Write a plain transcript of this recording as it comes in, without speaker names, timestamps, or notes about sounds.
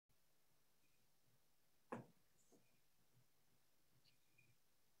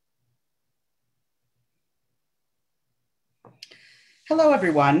Hello,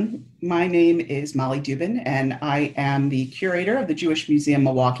 everyone. My name is Molly Dubin, and I am the curator of the Jewish Museum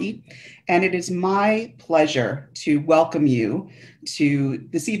Milwaukee. And it is my pleasure to welcome you to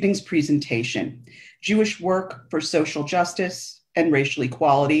this evening's presentation, Jewish Work for Social Justice and Racial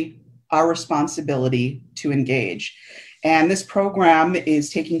Equality, Our Responsibility to Engage. And this program is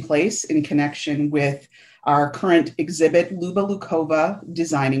taking place in connection with our current exhibit, Luba Lukova,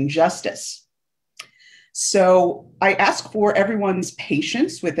 Designing Justice. So I ask for everyone's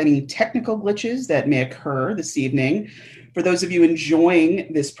patience with any technical glitches that may occur this evening. For those of you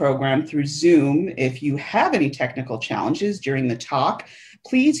enjoying this program through Zoom, if you have any technical challenges during the talk,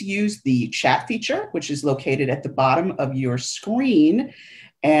 please use the chat feature, which is located at the bottom of your screen,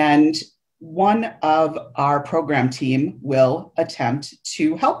 and one of our program team will attempt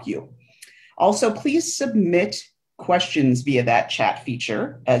to help you. Also, please submit questions via that chat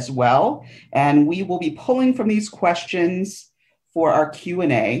feature as well, and we will be pulling from these questions for our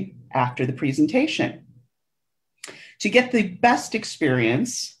Q&A after the presentation. To get the best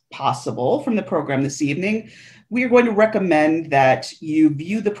experience possible from the program this evening, we are going to recommend that you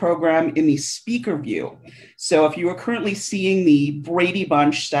view the program in the speaker view. So if you are currently seeing the Brady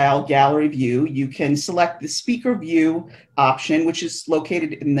Bunch style gallery view, you can select the speaker view option, which is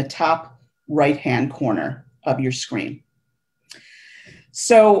located in the top right-hand corner of your screen.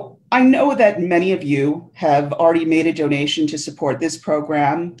 So I know that many of you have already made a donation to support this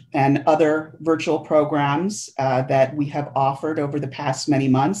program and other virtual programs that we have offered over the past many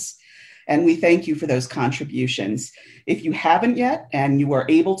months, and we thank you for those contributions. If you haven't yet and you are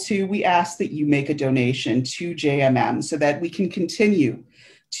able to, we ask that you make a donation to JMM so that we can continue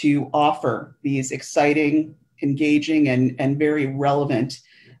to offer these exciting, engaging, and very relevant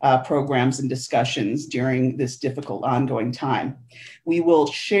programs and discussions during this difficult ongoing time. We will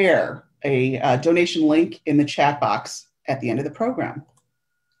share a donation link in the chat box at the end of the program.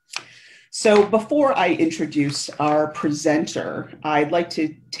 So before I introduce our presenter, I'd like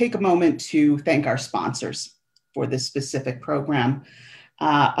to take a moment to thank our sponsors for this specific program.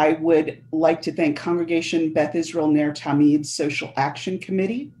 I would like to thank Congregation Beth Israel Ner Tamid Social Action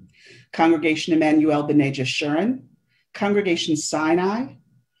Committee, Congregation Emmanuel B'nai Jeshurun, Congregation Sinai,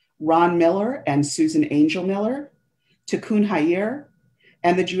 Ron Miller and Susan Angel Miller, Tikkun Hayir,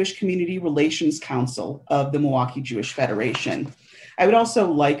 and the Jewish Community Relations Council of the Milwaukee Jewish Federation. I would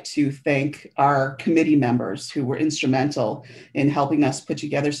also like to thank our committee members who were instrumental in helping us put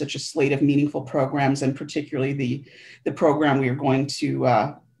together such a slate of meaningful programs, and particularly the program we are going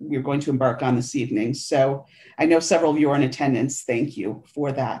to embark on this evening. So I know several of you are in attendance. Thank you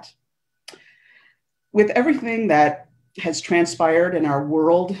for that. With everything that has transpired in our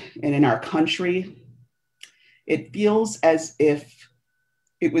world and in our country, it feels as if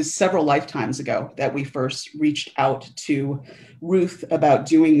it was several lifetimes ago that we first reached out to Ruth about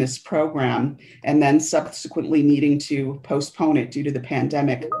doing this program, and then subsequently needing to postpone it due to the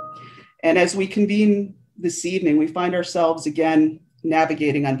pandemic. And as we convene this evening, we find ourselves again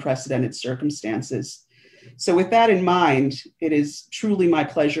navigating unprecedented circumstances. So with that in mind, it is truly my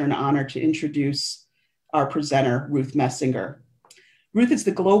pleasure and honor to introduce our presenter, Ruth Messinger. Ruth is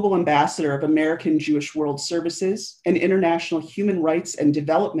the global ambassador of American Jewish World Services, an international human rights and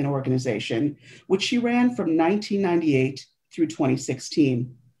development organization, which she ran from 1998 through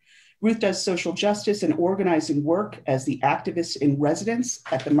 2016. Ruth does social justice and organizing work as the activist in residence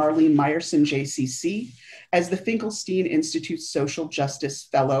at the Marlene Meyerson JCC, as the Finkelstein Institute Social Justice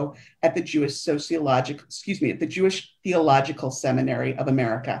Fellow at the Jewish Theological Seminary of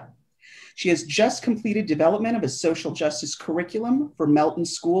America. She has just completed development of a social justice curriculum for Melton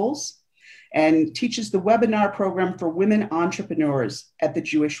schools and teaches the webinar program for women entrepreneurs at the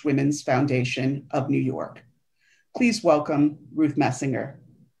Jewish Women's Foundation of New York. Please welcome Ruth Messinger.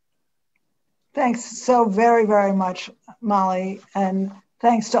 Thanks so very, very much, Molly. And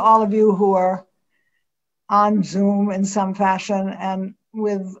thanks to all of you who are on Zoom in some fashion. And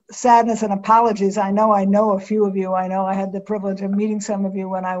with sadness and apologies, I know a few of you. I know I had the privilege of meeting some of you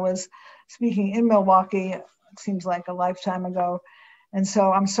when I was speaking in Milwaukee. It seems like a lifetime ago. And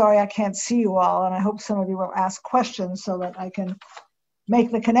so I'm sorry I can't see you all. And I hope some of you will ask questions so that I can make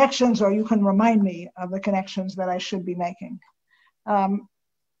the connections, or you can remind me of the connections that I should be making. Let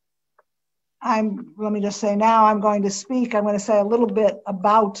me just say now I'm going to say a little bit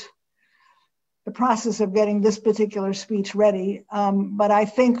about the process of getting this particular speech ready. But I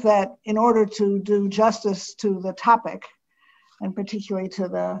think that in order to do justice to the topic, and particularly to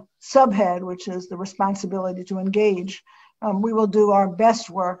the subhead, which is the responsibility to engage, we will do our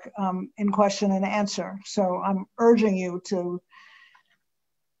best work in question and answer. So I'm urging you to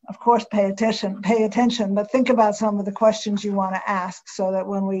of course, pay attention, but think about some of the questions you want to ask so that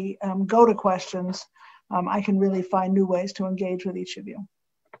when we go to questions, I can really find new ways to engage with each of you.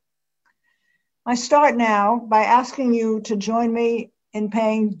 I start now by asking you to join me in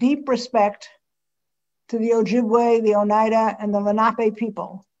paying deep respect to the Ojibwe, the Oneida, and the Lenape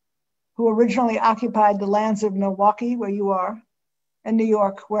people who originally occupied the lands of Milwaukee, where you are, and New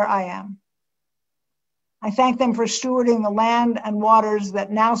York, where I am. I thank them for stewarding the land and waters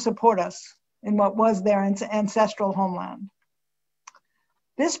that now support us in what was their ancestral homeland.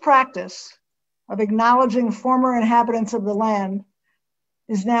 This practice of acknowledging former inhabitants of the land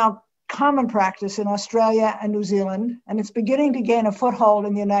is now common practice in Australia and New Zealand, and it's beginning to gain a foothold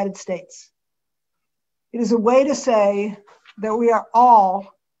in the United States. It is a way to say that we are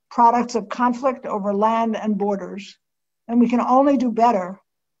all products of conflict over land and borders, and we can only do better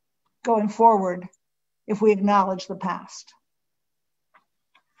going forward if we acknowledge the past.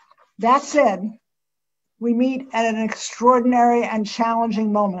 That said, we meet at an extraordinary and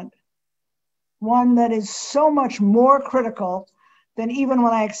challenging moment, one that is so much more critical than even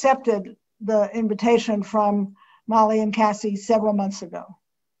when I accepted the invitation from Molly and Cassie several months ago.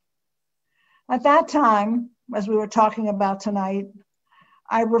 At that time, as we were talking about tonight,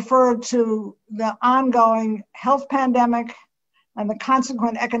 I referred to the ongoing health pandemic and the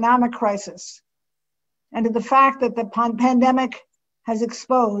consequent economic crisis, and to the fact that the pandemic has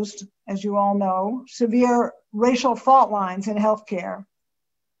exposed, as you all know, severe racial fault lines in healthcare,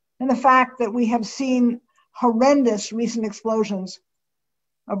 and the fact that we have seen horrendous recent explosions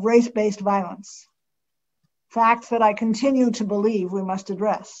of race-based violence, facts that I continue to believe we must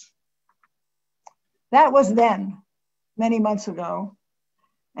address. That was then, many months ago,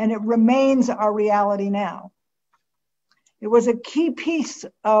 and it remains our reality now. It was a key piece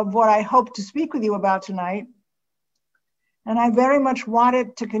of what I hope to speak with you about tonight, and I very much want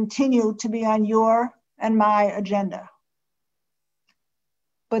it to continue to be on your and my agenda.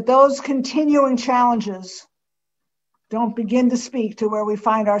 But those continuing challenges don't begin to speak to where we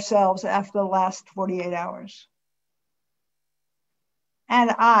find ourselves after the last 48 hours. And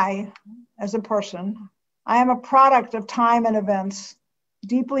I, as a person, I am a product of time and events,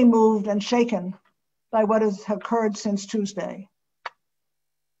 deeply moved and shaken by what has occurred since Tuesday.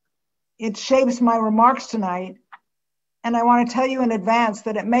 It shapes my remarks tonight, and I want to tell you in advance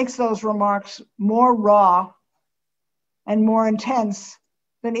that it makes those remarks more raw and more intense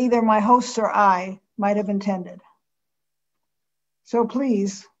than either my hosts or I might have intended. So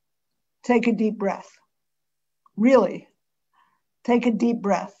please, take a deep breath. Really, take a deep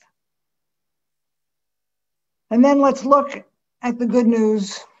breath. And then let's look at the good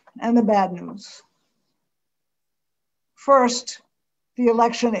news and the bad news. First, the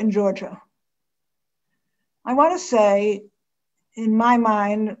election in Georgia. I want to say, in my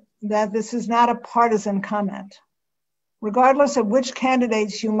mind, that this is not a partisan comment. Regardless of which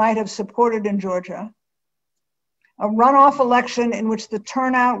candidates you might have supported in Georgia, a runoff election in which the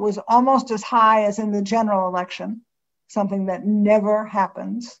turnout was almost as high as in the general election, something that never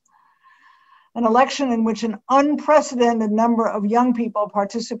happens, an election in which an unprecedented number of young people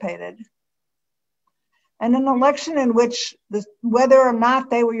participated, and an election in which, whether or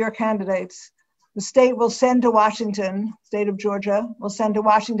not they were your candidates, the state will send to Washington, state of Georgia, will send to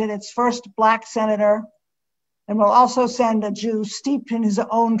Washington its first Black senator, and will also send a Jew steeped in his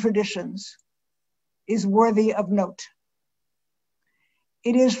own traditions, is worthy of note.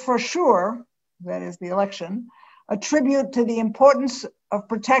 It is for sure, that is the election, a tribute to the importance of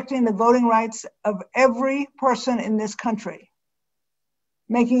protecting the voting rights of every person in this country,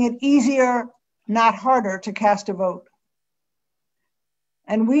 making it easier, not harder, to cast a vote.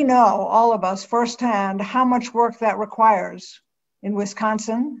 And we know, all of us, firsthand, how much work that requires in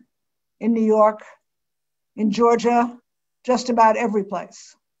Wisconsin, in New York, in Georgia, just about every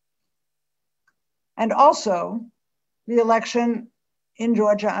place. And also, the election in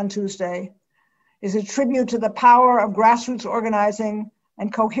Georgia on Tuesday is a tribute to the power of grassroots organizing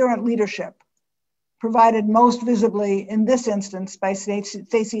and coherent leadership, provided most visibly in this instance by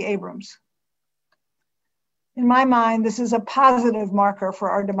Stacey Abrams. In my mind, this is a positive marker for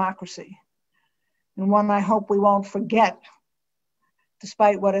our democracy, and one I hope we won't forget,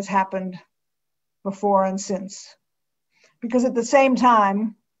 despite what has happened before and since. Because at the same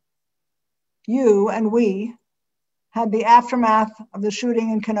time, you and we had the aftermath of the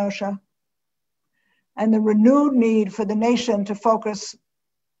shooting in Kenosha and the renewed need for the nation to focus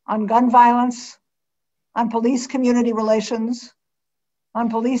on gun violence, on police community relations, on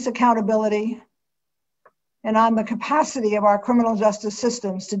police accountability, and on the capacity of our criminal justice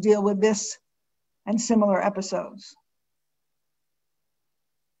systems to deal with this and similar episodes.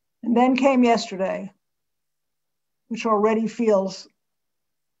 And then came yesterday, which already feels,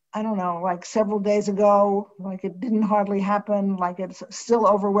 I don't know, like several days ago, like it didn't hardly happen, like it's still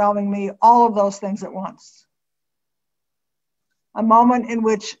overwhelming me, all of those things at once. A moment in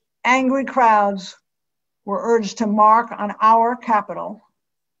which angry crowds were urged to march on our Capitol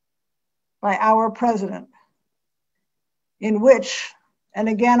by our president, in which, and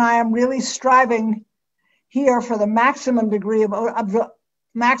again, I am really striving here for the maximum degree of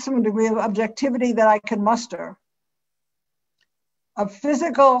objectivity that I can muster. A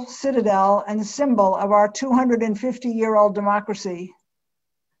physical citadel and symbol of our 250-year-old democracy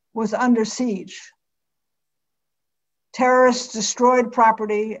was under siege. Terrorists destroyed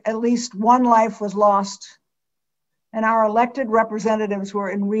property, at least one life was lost, and our elected representatives were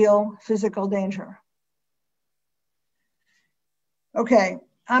in real physical danger. Okay,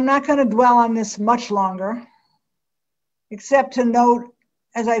 I'm not going to dwell on this much longer, except to note,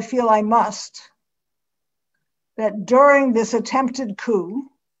 as I feel I must, that during this attempted coup,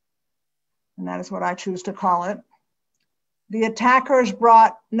 and that is what I choose to call it, the attackers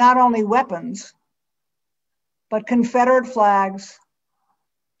brought not only weapons, but Confederate flags,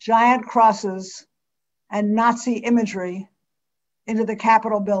 giant crosses, and Nazi imagery into the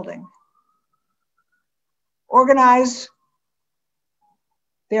Capitol building. Organized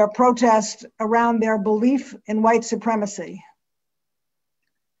their protest around their belief in white supremacy.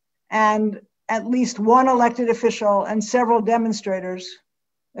 And at least one elected official and several demonstrators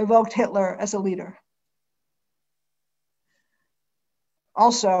evoked Hitler as a leader.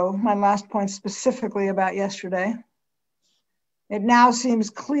 Also, my last point specifically about yesterday, it now seems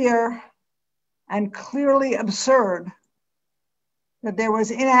clear and clearly absurd that there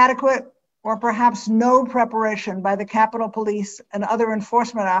was inadequate or perhaps no preparation by the Capitol Police and other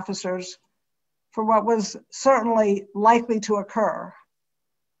enforcement officers for what was certainly likely to occur,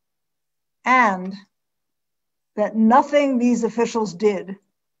 and that nothing these officials did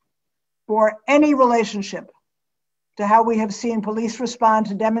bore any relationship to how we have seen police respond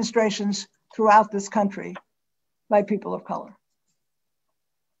to demonstrations throughout this country by people of color.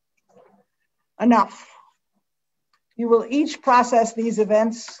 Enough. You will each process these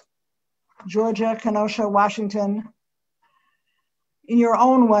events, Georgia, Kenosha, Washington, in your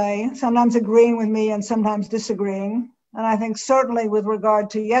own way, sometimes agreeing with me and sometimes disagreeing. And I think certainly with regard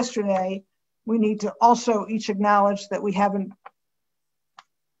to yesterday, we need to also each acknowledge that we have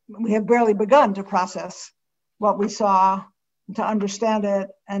barely begun to process what we saw, to understand it,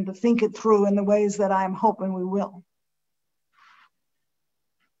 and to think it through in the ways that I'm hoping we will.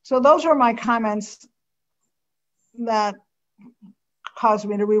 So those are my comments that caused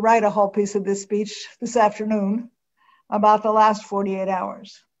me to rewrite a whole piece of this speech this afternoon about the last 48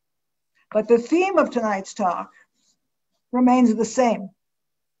 hours. But the theme of tonight's talk remains the same,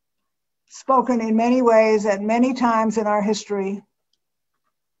 spoken in many ways at many times in our history.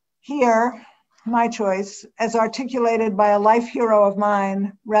 Here, my choice, as articulated by a life hero of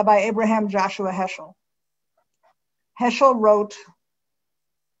mine, Rabbi Abraham Joshua Heschel. Heschel wrote,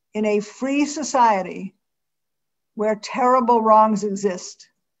 "In a free society where terrible wrongs exist,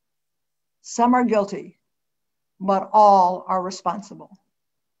 some are guilty, but all are responsible."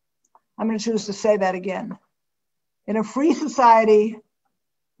 I'm going to choose to say that again. In a free society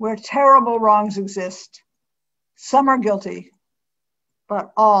where terrible wrongs exist, some are guilty,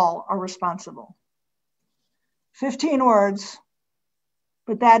 but all are responsible. 15 words,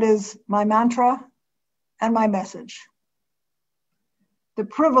 but that is my mantra and my message. The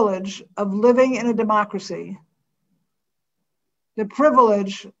privilege of living in a democracy, the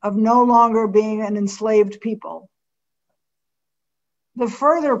privilege of no longer being an enslaved people, the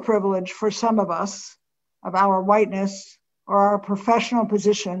further privilege for some of us of our whiteness or our professional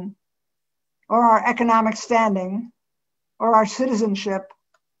position or our economic standing or our citizenship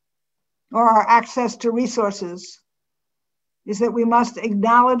or our access to resources is that we must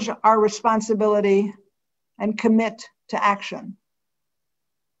acknowledge our responsibility and commit to action.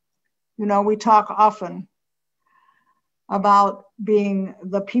 You know, we talk often about being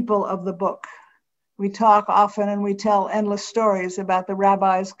the people of the book. We talk often and we tell endless stories about the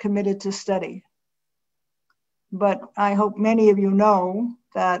rabbis committed to study. But I hope many of you know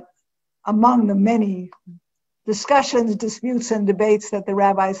that among the many discussions, disputes, and debates that the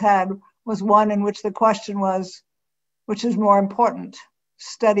rabbis had was one in which the question was, which is more important,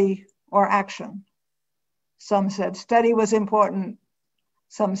 study or action? Some said study was important.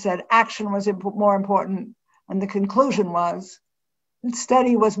 Some said action was more important. And the conclusion was that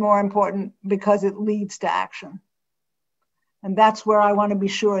study was more important because it leads to action. And that's where I want to be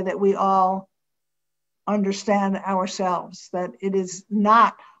sure that we all understand ourselves, that it is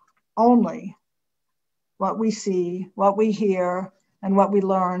not only what we see, what we hear, and what we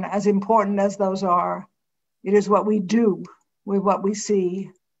learn, as important as those are. It is what we do with what we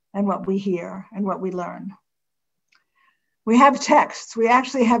see and what we hear and what we learn. We have texts. We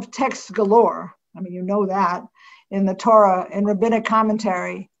actually have texts galore. I mean, you know that in the Torah, in rabbinic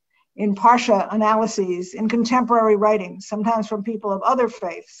commentary, in Parsha analyses, in contemporary writings, sometimes from people of other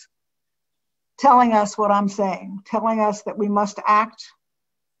faiths, telling us what I'm saying, telling us that we must act,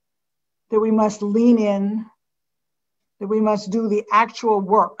 that we must lean in, that we must do the actual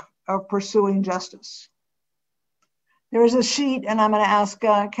work of pursuing justice. There is a sheet, and I'm going to ask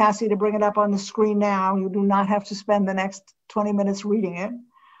Cassie to bring it up on the screen now. You do not have to spend the next 20 minutes reading it.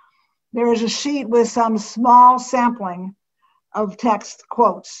 There is a sheet with some small sampling of text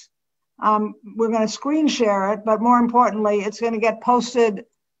quotes. We're going to screen share it, but more importantly, it's going to get posted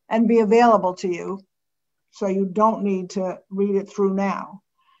and be available to you, so you don't need to read it through now.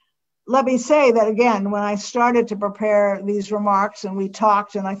 Let me say that again, when I started to prepare these remarks and we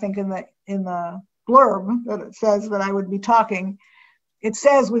talked, and I think in the blurb that it says that I would be talking, it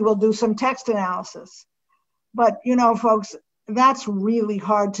says we will do some text analysis. But you know, folks, that's really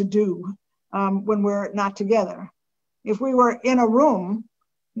hard to do when we're not together. If we were in a room,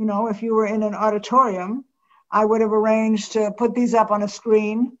 you know, if you were in an auditorium, I would have arranged to put these up on a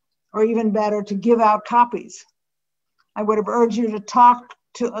screen, or even better, to give out copies. I would have urged you to talk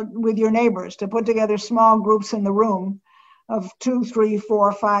with your neighbors, to put together small groups in the room of 2, 3,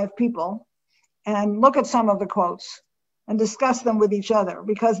 4, 5 people, and look at some of the quotes and discuss them with each other,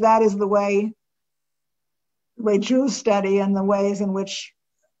 because that is the way Jews study and the ways in which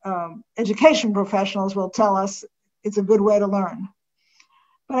education professionals will tell us it's a good way to learn.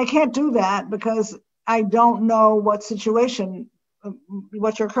 But I can't do that because I don't know what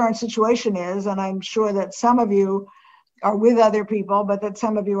your current situation is, and I'm sure that some of you are with other people, but that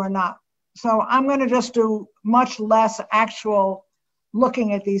some of you are not. So I'm going to just do much less actual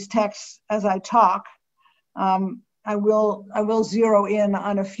looking at these texts as I talk. I will zero in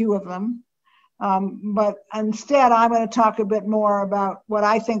on a few of them, but instead I'm going to talk a bit more about what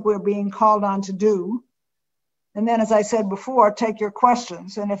I think we're being called on to do. And then, as I said before, take your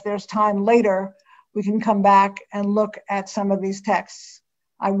questions. And if there's time later, we can come back and look at some of these texts.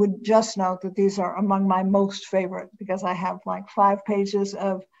 I would just note that these are among my most favorite, because I have like 5 pages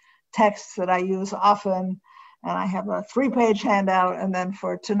of texts that I use often, and I have a 3-page handout. And then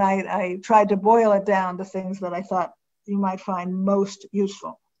for tonight, I tried to boil it down to things that I thought you might find most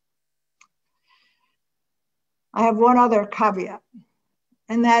useful. I have one other caveat,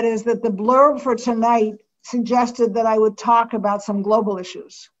 and that is that the blurb for tonight suggested that I would talk about some global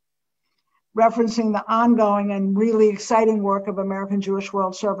issues, referencing the ongoing and really exciting work of American Jewish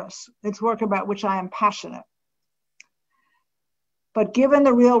World Service. It's work about which I am passionate. But given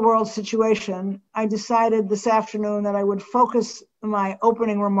the real world situation, I decided this afternoon that I would focus my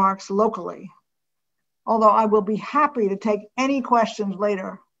opening remarks locally, although I will be happy to take any questions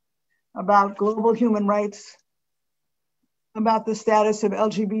later about global human rights, about the status of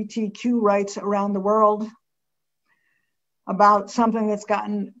LGBTQ rights around the world, about something that's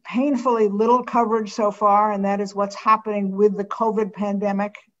gotten painfully little coverage so far, and that is what's happening with the COVID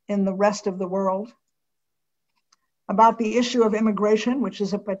pandemic in the rest of the world, about the issue of immigration, which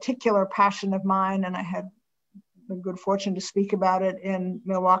is a particular passion of mine, and I had the good fortune to speak about it in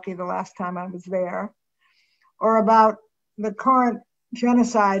Milwaukee the last time I was there, or about the current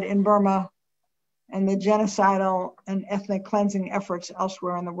genocide in Burma and the genocidal and ethnic cleansing efforts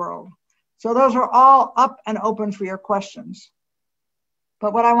elsewhere in the world. So those are all up and open for your questions.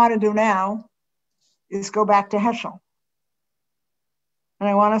 But what I want to do now is go back to Heschel. And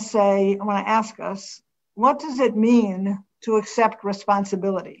I want to ask us, what does it mean to accept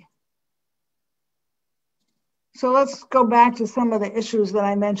responsibility? So let's go back to some of the issues that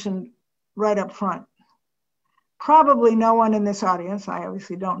I mentioned right up front. Probably no one in this audience, I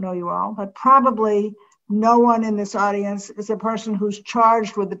obviously don't know you all, but probably no one in this audience is a person who's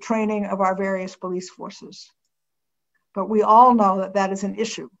charged with the training of our various police forces. But we all know that that is an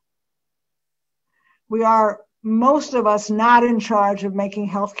issue. We are, most of us, not in charge of making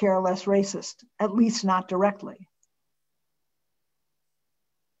healthcare less racist, at least not directly.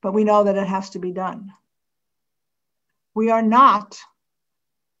 But we know that it has to be done. We are not,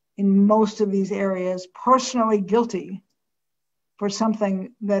 in most of these areas, personally guilty for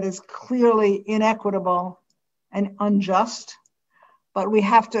something that is clearly inequitable and unjust, but we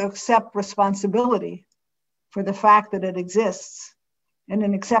have to accept responsibility for the fact that it exists. And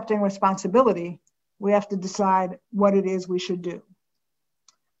in accepting responsibility, we have to decide what it is we should do.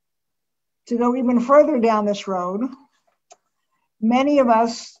 To go even further down this road, many of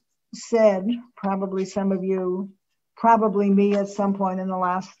us said, probably some of you, probably me at some point in the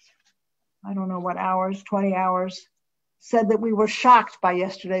last, I don't know what hours, 20 hours, said that we were shocked by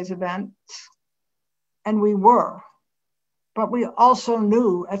yesterday's event, and we were. But we also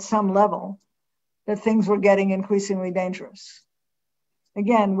knew at some level that things were getting increasingly dangerous.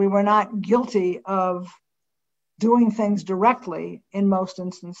 Again, we were not guilty of doing things directly in most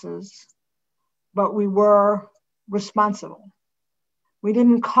instances, but we were responsible. We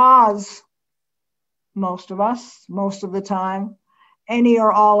didn't cause, most of us, most of the time, any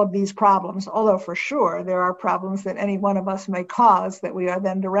or all of these problems, although for sure there are problems that any one of us may cause that we are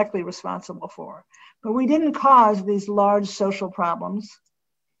then directly responsible for. But we didn't cause these large social problems,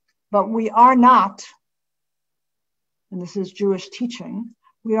 but we are not, and this is Jewish teaching,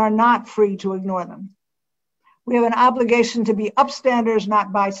 we are not free to ignore them. We have an obligation to be upstanders,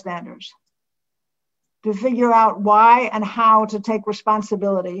 not bystanders, to figure out why and how to take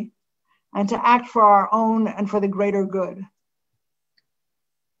responsibility and to act for our own and for the greater good.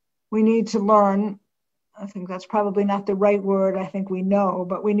 We need to learn, I think that's probably not the right word, I think we know,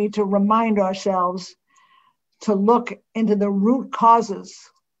 but we need to remind ourselves to look into the root causes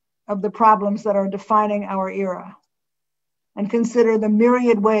of the problems that are defining our era and consider the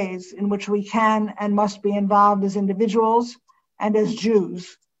myriad ways in which we can and must be involved as individuals and as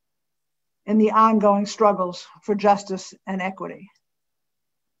Jews in the ongoing struggles for justice and equity.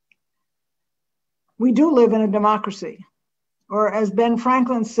 We do live in a democracy, or as Ben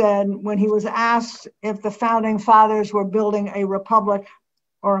Franklin said when he was asked if the founding fathers were building a republic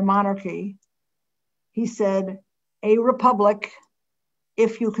or a monarchy, he said, "A republic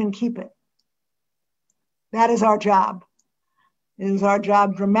if you can keep it." That is our job. It is our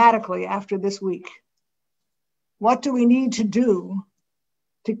job dramatically after this week. What do we need to do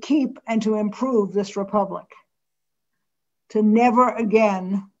to keep and to improve this republic? To never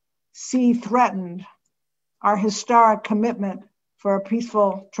again see threatened our historic commitment for a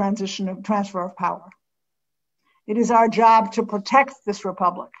peaceful transfer of power. It is our job to protect this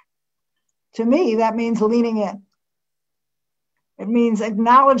republic. To me, that means leaning in. It means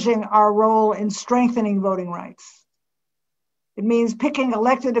acknowledging our role in strengthening voting rights. It means picking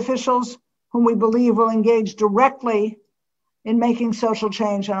elected officials whom we believe will engage directly in making social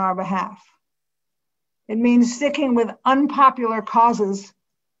change on our behalf. It means sticking with unpopular causes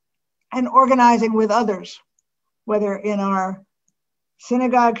and organizing with others, whether in our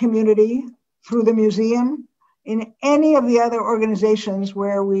synagogue community, through the museum, in any of the other organizations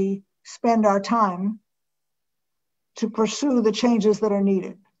where we spend our time to pursue the changes that are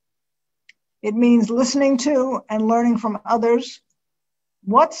needed. It means listening to and learning from others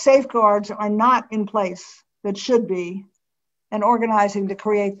what safeguards are not in place that should be, and organizing to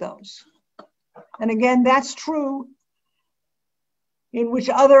create those. And again, that's true in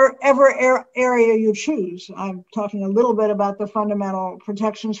whichever area you choose. I'm talking a little bit about the fundamental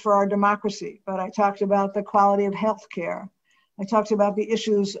protections for our democracy, but I talked about the quality of healthcare. I talked about the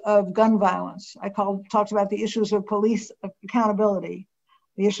issues of gun violence. I talked about the issues of police accountability,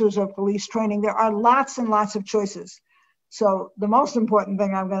 the issues of police training. There are lots and lots of choices. So the most important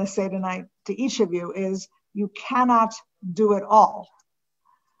thing I'm going to say tonight to each of you is you cannot do it all.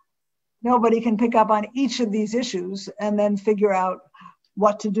 Nobody can pick up on each of these issues and then figure out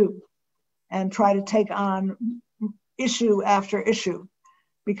what to do and try to take on issue after issue,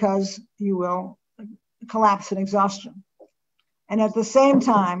 because you will collapse in exhaustion. And at the same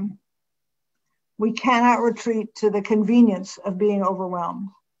time, we cannot retreat to the convenience of being overwhelmed.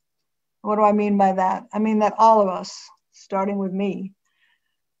 What do I mean by that? I mean that all of us, starting with me,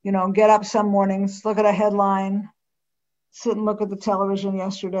 get up some mornings, look at a headline, sit and look at the television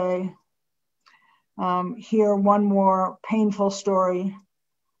yesterday, hear one more painful story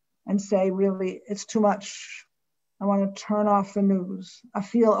and say, really, it's too much. I want to turn off the news. I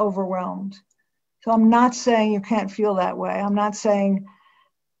feel overwhelmed. So I'm not saying you can't feel that way. I'm not saying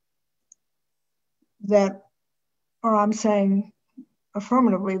that, or I'm saying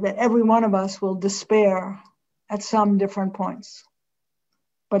affirmatively that every one of us will despair at some different points.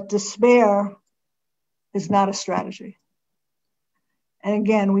 But despair is not a strategy. And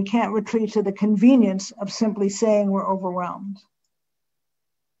again, we can't retreat to the convenience of simply saying we're overwhelmed.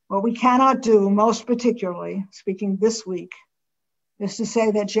 What we cannot do, most particularly, speaking this week, is to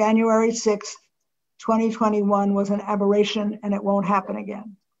say that January 6th, 2021 was an aberration and it won't happen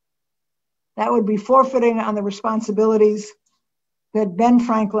again. That would be forfeiting on the responsibilities that Ben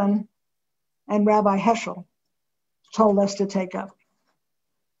Franklin and Rabbi Heschel told us to take up.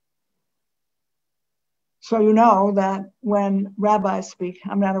 So you know that when rabbis speak,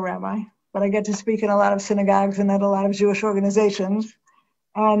 I'm not a rabbi, but I get to speak in a lot of synagogues and at a lot of Jewish organizations,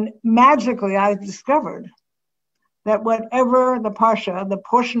 And magically, I've discovered that whatever the Parsha, the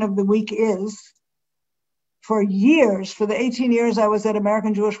portion of the week is, for years, for the 18 years I was at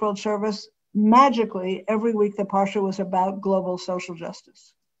American Jewish World Service, magically, every week the Parsha was about global social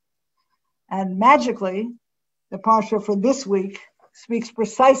justice. And magically, the Parsha for this week speaks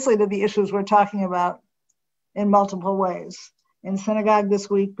precisely to the issues we're talking about in multiple ways. In synagogue this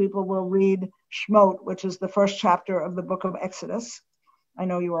week, people will read Shmot, which is the first chapter of the book of Exodus. I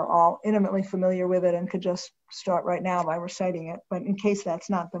know you are all intimately familiar with it and could just start right now by reciting it. But in case that's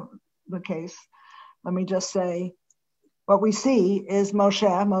not the case, let me just say, what we see is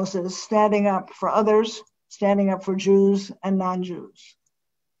Moses, standing up for others, standing up for Jews and non-Jews.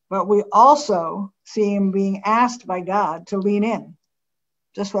 But we also see him being asked by God to lean in,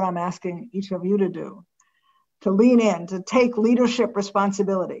 just what I'm asking each of you to do, to lean in, to take leadership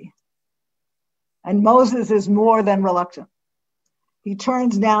responsibility. And Moses is more than reluctant. He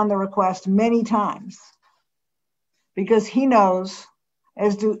turns down the request many times because he knows,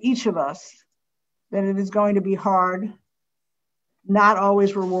 as do each of us, that it is going to be hard, not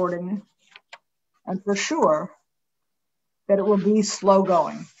always rewarding, and for sure that it will be slow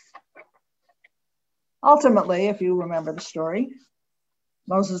going. Ultimately, if you remember the story,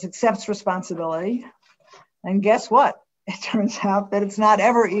 Moses accepts responsibility, and guess what? It turns out that it's not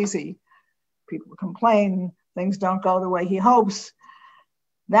ever easy. People complain, things don't go the way he hopes.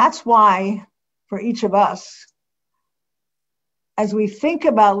 That's why, for each of us, as we think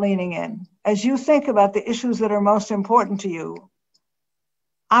about leaning in, as you think about the issues that are most important to you,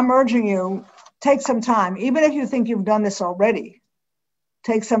 I'm urging you, take some time, even if you think you've done this already,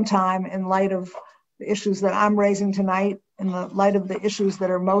 take some time in light of the issues that I'm raising tonight, in the light of the issues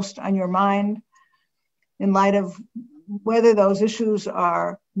that are most on your mind, in light of whether those issues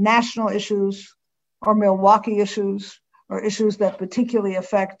are national issues or Milwaukee issues or issues that particularly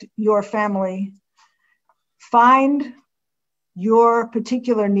affect your family. Find your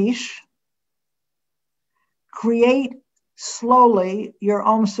particular niche, create slowly your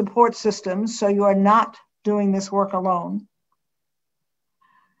own support systems so you are not doing this work alone.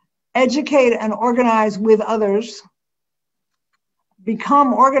 Educate and organize with others.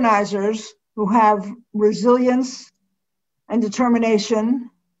 Become organizers who have resilience and determination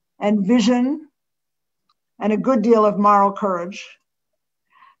and vision and a good deal of moral courage.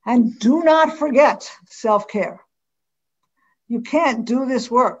 And do not forget self-care. You can't do this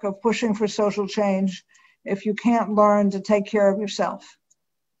work of pushing for social change if you can't learn to take care of yourself,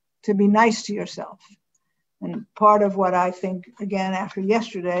 to be nice to yourself. And part of what I think, again, after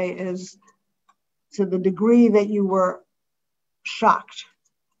yesterday is to the degree that you were shocked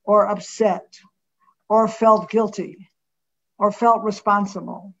or upset or felt guilty or felt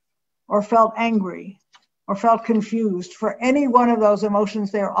responsible or felt angry or felt confused, for any one of those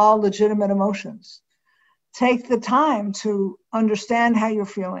emotions, they're all legitimate emotions. Take the time to understand how you're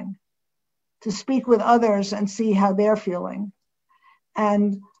feeling, to speak with others and see how they're feeling,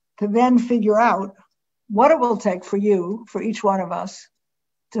 and to then figure out what it will take for you, for each one of us,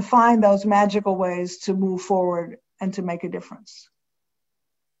 to find those magical ways to move forward and to make a difference.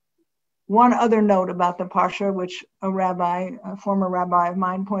 One other note about the Parsha, which a former rabbi of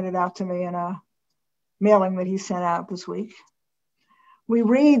mine pointed out to me in a mailing that he sent out this week. We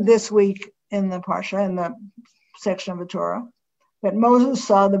read this week in the Parsha, in the section of the Torah, that Moses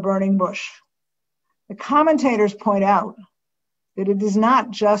saw the burning bush. The commentators point out that it is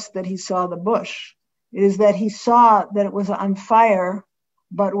not just that he saw the bush, it is that he saw that it was on fire,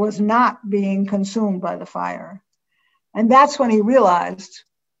 but was not being consumed by the fire. And that's when he realized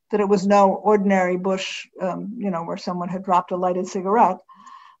that it was no ordinary bush, where someone had dropped a lighted cigarette,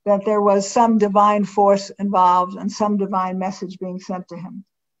 that there was some divine force involved and some divine message being sent to him.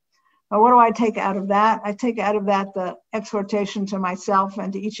 Now, what do I take out of that? I take out of that the exhortation to myself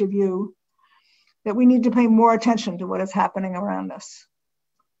and to each of you that we need to pay more attention to what is happening around us.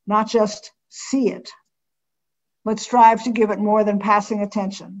 Not just see it, but strive to give it more than passing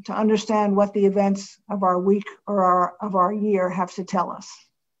attention, to understand what the events of our week or of our year have to tell us.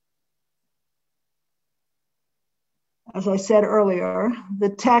 As I said earlier, the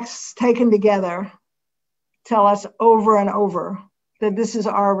texts taken together tell us over and over that this is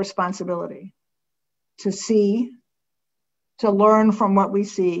our responsibility to see, to learn from what we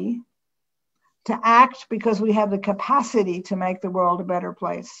see, to act because we have the capacity to make the world a better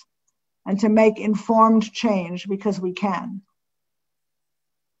place, and to make informed change because we can.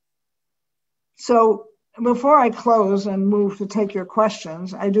 So before I close and move to take your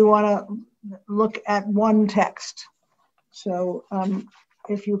questions, I do want to look at one text. So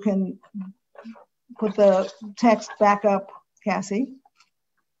if you can put the text back up, Cassie.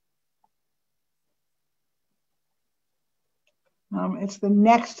 It's the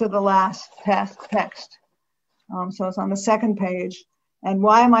next to the last text. So it's on the second page. And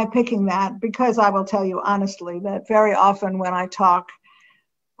why am I picking that? Because I will tell you honestly that very often when I talk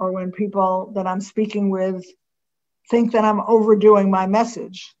or when people that I'm speaking with think that I'm overdoing my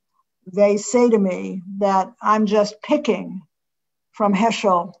message, they say to me that I'm just picking from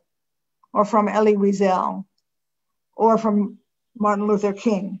Heschel or from Elie Wiesel or from Martin Luther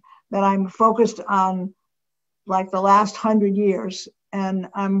King, that I'm focused on like the last 100 years, and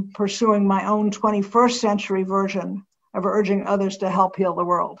I'm pursuing my own 21st century version of urging others to help heal the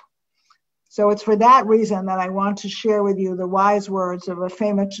world. So it's for that reason that I want to share with you the wise words of a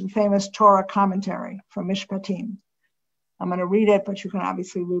famous Torah commentary from Mishpatim. I'm going to read it, but you can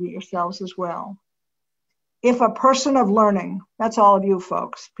obviously read it yourselves as well. If a person of learning, that's all of you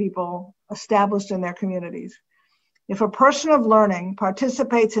folks, people established in their communities, if a person of learning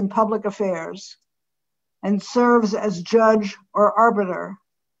participates in public affairs and serves as judge or arbiter,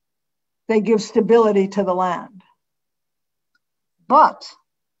 they give stability to the land. But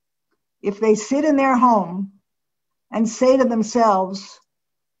if they sit in their home and say to themselves,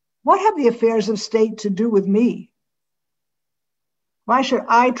 what have the affairs of state to do with me? Why should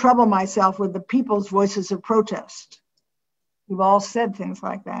I trouble myself with the people's voices of protest? We've all said things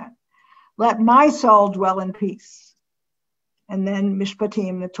like that. Let my soul dwell in peace. And then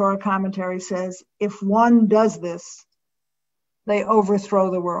Mishpatim, the Torah commentary, says, if one does this, they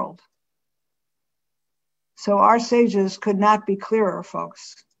overthrow the world. So our sages could not be clearer,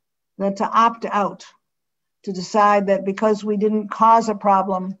 folks, than to opt out, to decide that because we didn't cause a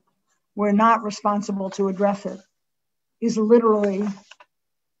problem, we're not responsible to address it, is literally,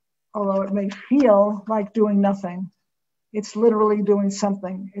 although it may feel like doing nothing, it's literally doing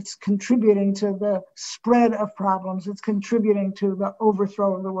something. It's contributing to the spread of problems. It's contributing to the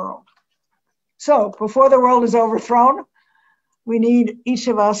overthrow of the world. So before the world is overthrown, we need each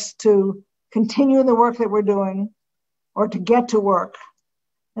of us to continue the work that we're doing or to get to work.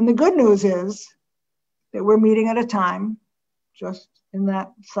 And the good news is that we're meeting at a time, just in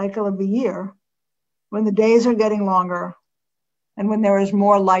that cycle of the year, when the days are getting longer and when there is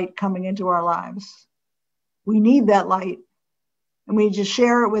more light coming into our lives. We need that light, and we need to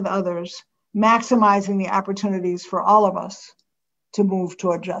share it with others, maximizing the opportunities for all of us to move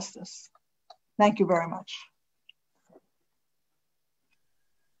toward justice. Thank you very much.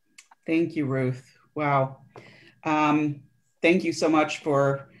 Thank you, Ruth. Wow. Thank you so much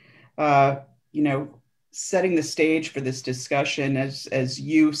for, setting the stage for this discussion. As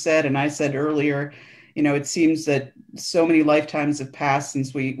you said, and I said earlier, it seems that so many lifetimes have passed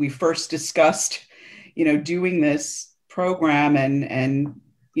since we first discussed, doing this program, and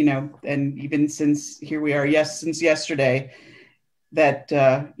even since here we are, since yesterday, that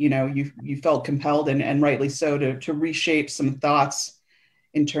you felt compelled and rightly so to reshape some thoughts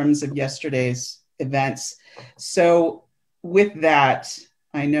in terms of yesterday's events. So with that,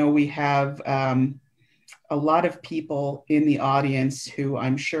 I know we have a lot of people in the audience who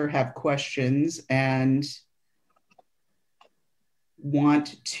I'm sure have questions and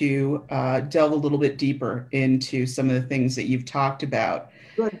want to delve a little bit deeper into some of the things that you've talked about.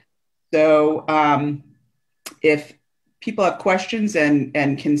 Good. So if people have questions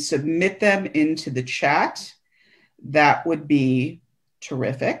and can submit them into the chat, that would be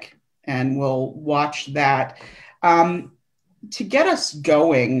terrific. And we'll watch that. To get us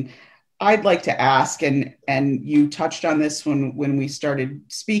going, I'd like to ask, and you touched on this when we started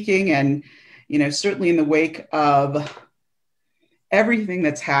speaking, and certainly in the wake of everything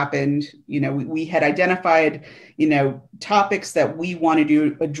that's happened, we had identified, topics that we wanted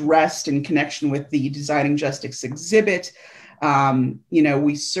to address in connection with the Designing Justice exhibit.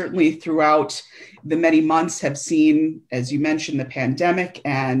 We certainly throughout the many months have seen, as you mentioned, the pandemic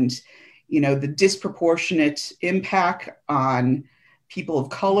and, the disproportionate impact on people of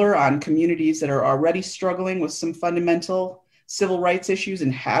color, on communities that are already struggling with some fundamental civil rights issues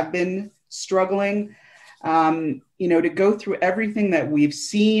and have been struggling. To go through everything that we've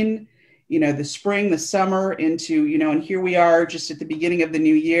seen, the spring, the summer into, and here we are just at the beginning of the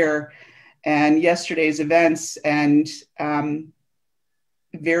new year and yesterday's events. And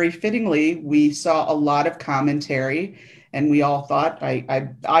very fittingly, we saw a lot of commentary, and we all thought,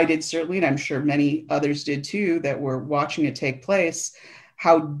 I did certainly, and I'm sure many others did too, that were watching it take place,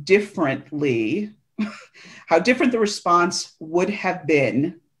 how different the response would have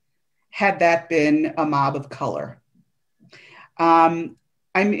been had that been a mob of color. I'm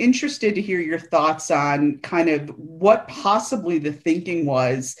interested to hear your thoughts on kind of what possibly the thinking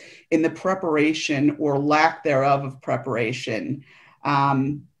was in the preparation or lack thereof of preparation,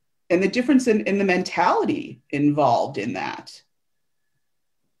 and the difference in the mentality involved in that.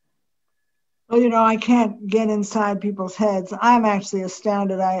 Well, I can't get inside people's heads. I'm actually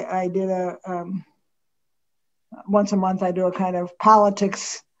astounded. I did once a month, I do a kind of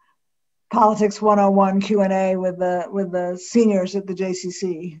politics 101 Q&A with the seniors at the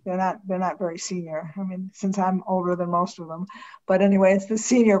JCC. They're not very senior. I mean, since I'm older than most of them, but anyway, it's the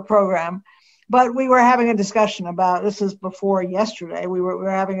senior program. But we were having a discussion about, this is before yesterday, we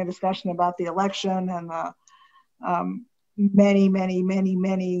were having a discussion about the election and the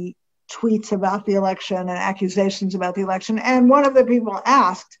many tweets about the election and accusations about the election. And one of the people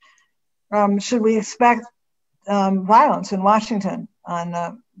asked, should we expect violence in Washington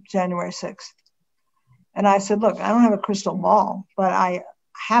on January 6th? And I said, look, I don't have a crystal ball, but I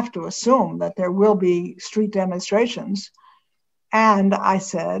have to assume that there will be street demonstrations. And I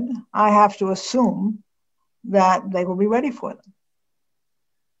said, I have to assume that they will be ready for them.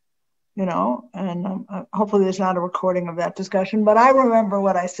 And hopefully there's not a recording of that discussion, but I remember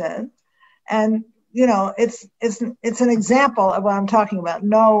what I said. And, it's an example of what I'm talking about.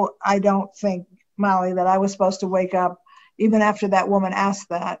 No, I don't think, Molly, that I was supposed to wake up, even after that woman asked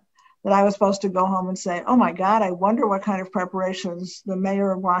that I was supposed to go home and say, oh my God, I wonder what kind of preparations the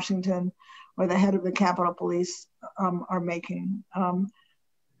mayor of Washington or the head of the Capitol Police are making.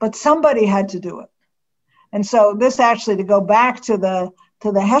 But somebody had to do it. And so this actually, to go back to the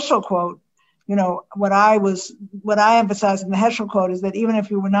Heschel quote, what I emphasized in the Heschel quote is that even if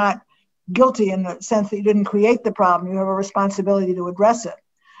you were not guilty in the sense that you didn't create the problem, you have a responsibility to address it.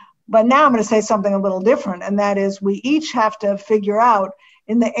 But now I'm going to say something a little different, and that is we each have to figure out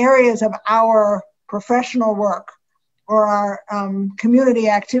in the areas of our professional work or our community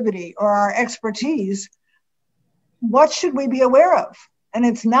activity or our expertise, what should we be aware of? And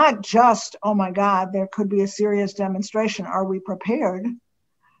it's not just, oh my God, there could be a serious demonstration. Are we prepared?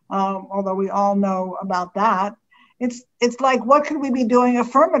 Although we all know about that. It's like, what could we be doing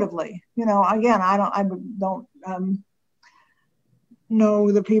affirmatively? Again, I don't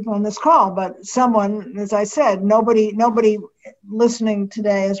know the people on this call, but someone, as I said, nobody listening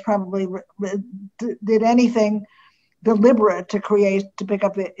today has probably did anything deliberate to pick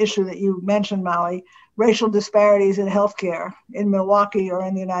up the issue that you mentioned, Molly, racial disparities in healthcare in Milwaukee or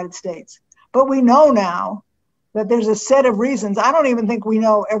in the United States. But we know now that there's a set of reasons. I don't even think we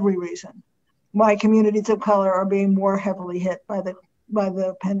know every reason why communities of color are being more heavily hit by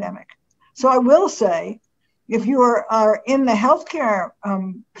the pandemic. So I will say, if you are in the healthcare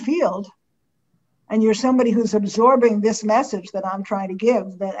field and you're somebody who's absorbing this message that I'm trying to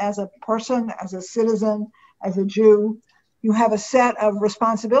give, that as a person, as a citizen, as a Jew, you have a set of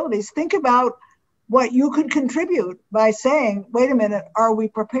responsibilities. Think about what you could contribute by saying, wait a minute, are we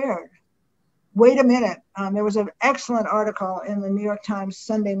prepared? Wait a minute. There was an excellent article in the New York Times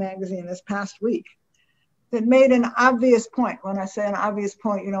Sunday magazine this past week that made an obvious point. When I say an obvious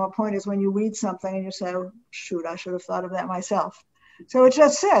point, a point is when you read something and you say, oh, shoot, I should have thought of that myself. So it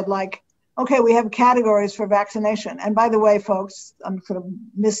just said, okay, we have categories for vaccination. And by the way, folks, I'm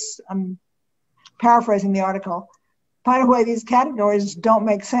paraphrasing the article. By the way, these categories don't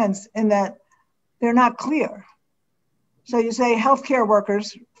make sense in that they're not clear. So you say healthcare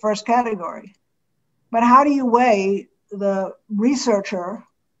workers, first category. But how do you weigh the researcher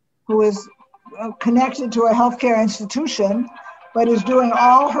who is connected to a healthcare institution, but is doing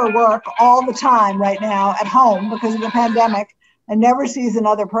all her work all the time right now at home because of the pandemic and never sees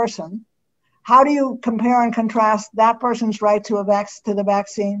another person? How do you compare and contrast that person's right to the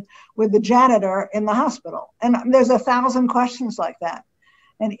vaccine with the janitor in the hospital? And there's 1,000 questions like that.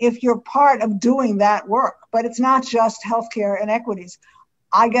 And if you're part of doing that work, but it's not just healthcare inequities.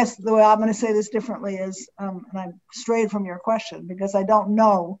 I guess the way I'm going to say this differently is, and I strayed from your question because I don't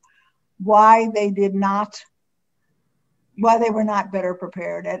know why they were not better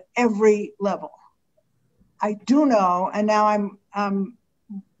prepared at every level. I do know, and now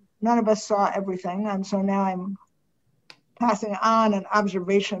none of us saw everything, and so now I'm passing on an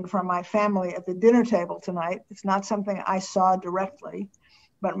observation from my family at the dinner table tonight. It's not something I saw directly,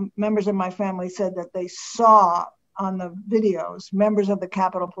 but members of my family said that they saw on the videos members of the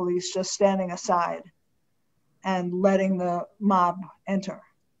Capitol Police just standing aside and letting the mob enter.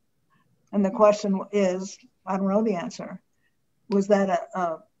 And the question is, I don't know the answer. Was that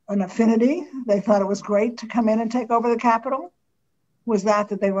an affinity? They thought it was great to come in and take over the Capitol? Was that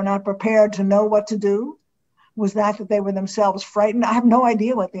they were not prepared to know what to do? Was that they were themselves frightened? I have no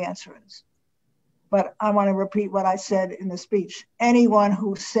idea what the answer is. But I want to repeat what I said in the speech. Anyone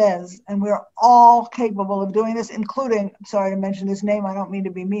who says, and we're all capable of doing this, including, I'm sorry to mention his name, I don't mean to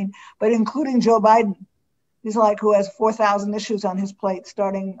be mean, but including Joe Biden, who has 4,000 issues on his plate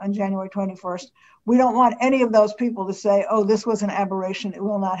starting on January 21st. We don't want any of those people to say, oh, this was an aberration, it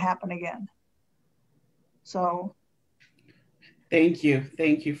will not happen again. So thank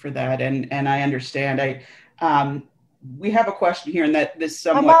you for that, and I understand. We have a question here, and that this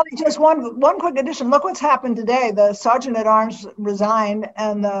somewhat. Molly, just one quick addition. Look what's happened today. The sergeant at arms resigned,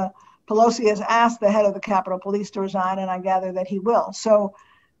 and Pelosi has asked the head of the Capitol Police to resign, and I gather that he will. So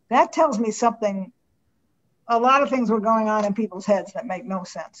that tells me something. A lot of things were going on in people's heads that make no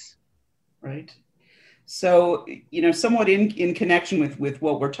sense. Right. So, somewhat in connection with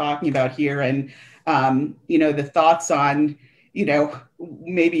what we're talking about here, and, the thoughts on,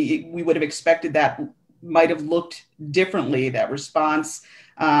 maybe we would have expected that might have looked differently, that response,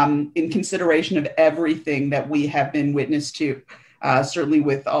 in consideration of everything that we have been witness to, certainly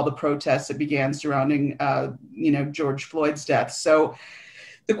with all the protests that began surrounding, George Floyd's death. So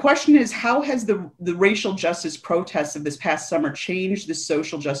the question is, how has the racial justice protests of this past summer changed the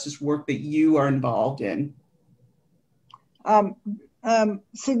social justice work that you are involved in?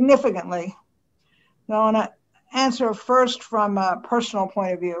 Significantly. So I want to answer first from a personal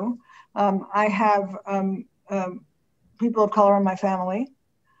point of view. I have people of color in my family.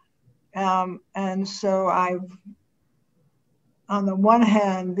 And so on the one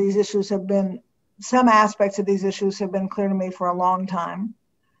hand, some aspects of these issues have been clear to me for a long time.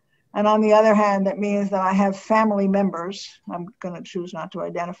 And on the other hand, it means that I have family members, I'm going to choose not to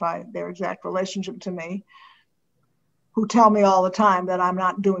identify their exact relationship to me, who tell me all the time that I'm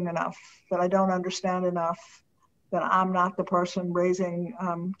not doing enough, that I don't understand enough, that I'm not the person raising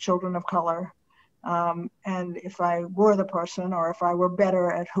children of color. And if I were the person, or if I were better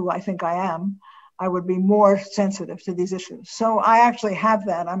at who I think I am, I would be more sensitive to these issues. So I actually have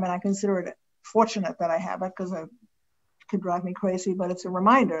that. I mean, I consider it fortunate that I have it, because it could drive me crazy, but it's a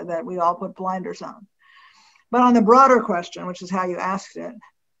reminder that we all put blinders on. But on the broader question, which is how you asked it,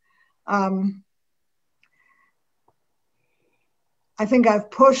 I think I've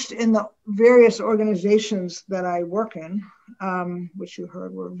pushed in the various organizations that I work in, which you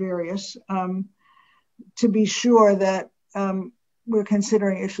heard were various, to be sure that we're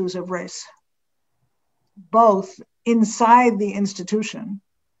considering issues of race, both inside the institution,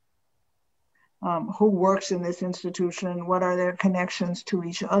 who works in this institution, what are their connections to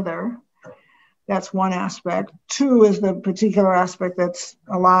each other. That's one aspect. Two is the particular aspect that's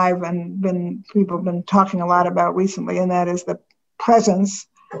alive and people have been talking a lot about recently, and that is the presence,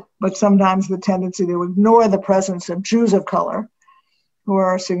 but sometimes the tendency to ignore the presence of Jews of color, who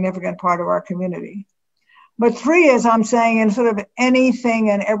are a significant part of our community. But three is, I'm saying, in sort of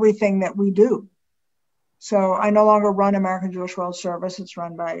anything and everything that we do. So I no longer run American Jewish World Service. It's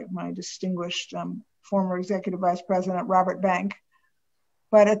run by my distinguished former executive vice president, Robert Bank.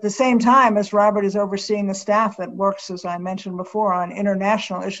 But at the same time, as Robert is overseeing the staff that works, as I mentioned before, on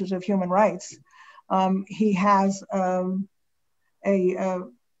international issues of human rights, he has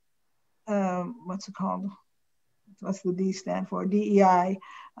what's it called? What's the D stand for? DEI,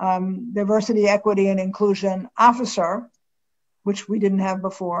 Diversity, Equity, and Inclusion Officer, which we didn't have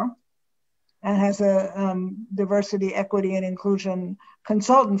before, and has a diversity, equity, and inclusion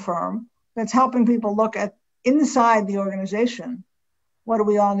consultant firm that's helping people look at inside the organization, what do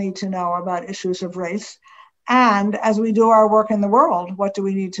we all need to know about issues of race? And as we do our work in the world, what do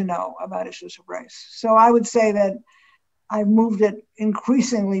we need to know about issues of race? So I would say that I've moved it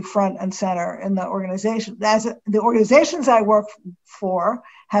increasingly front and center in the organization. As the organizations I work for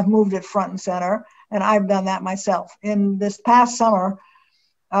have moved it front and center, and I've done that myself. In this past summer,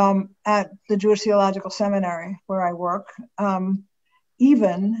 at the Jewish Theological Seminary where I work,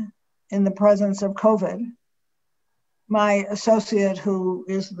 even in the presence of COVID, my associate, who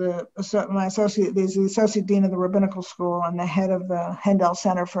is the associate dean of the rabbinical school and the head of the Hendel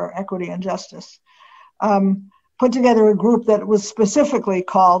Center for Equity and Justice, put together a group that was specifically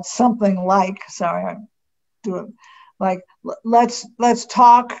called something like, sorry, I do it like, let's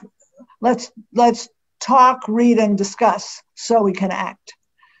talk, read, and discuss so we can act.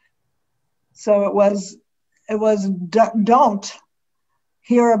 So it was don't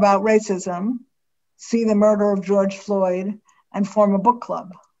hear about racism, see the murder of George Floyd, and form a book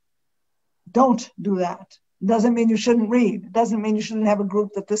club. Don't do that. Doesn't mean you shouldn't read. Doesn't mean you shouldn't have a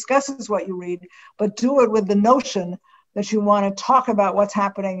group that discusses what you read, but do it with the notion that you want to talk about what's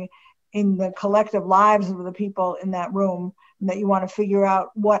happening in the collective lives of the people in that room, and that you want to figure out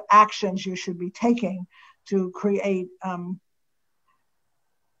what actions you should be taking to create,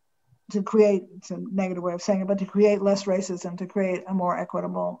 it's a negative way of saying it, but to create less racism, to create a more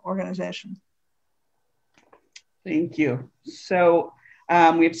equitable organization. Thank you. So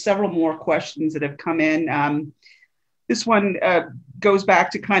we have several more questions that have come in. This one goes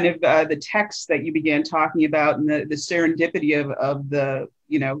back to kind of the text that you began talking about, and the serendipity of the,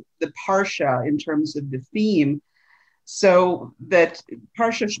 the Parsha in terms of the theme. So that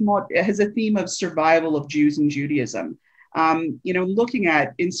Parsha Shemot has a theme of survival of Jews and Judaism. Looking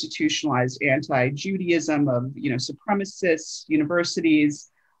at institutionalized anti-Judaism of, supremacists,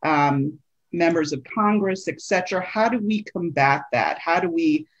 universities, members of Congress, etc. How do we combat that? How do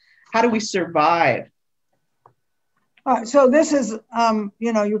we survive? So this is,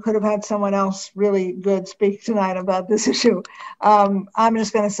 you could have had someone else really good speak tonight about this issue. I'm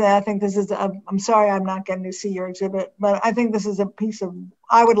just going to say, I think this is, I'm sorry I'm not getting to see your exhibit, but I think this is a piece of,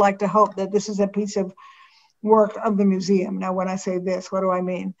 I would like to hope that this is a piece of work of the museum. Now, when I say this, what do I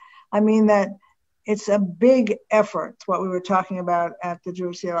mean? I mean that it's a big effort, what we were talking about at the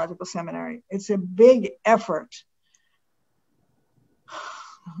Jewish Theological Seminary. It's a big effort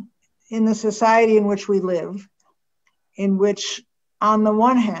in the society in which we live, in which, on the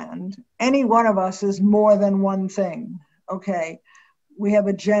one hand, any one of us is more than one thing, okay? We have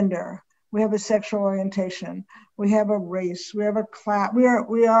a gender, we have a sexual orientation, we have a race, we have a class,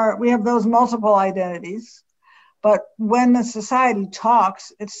 we have those multiple identities. But when the society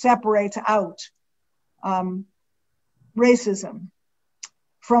talks, it separates out racism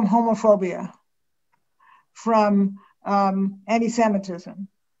from homophobia, from anti-Semitism.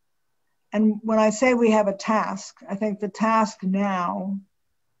 And when I say we have a task, I think the task now,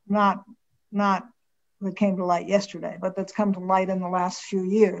 not that came to light yesterday, but that's come to light in the last few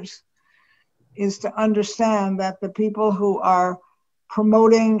years, is to understand that the people who are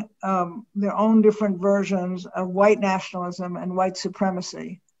promoting their own different versions of white nationalism and white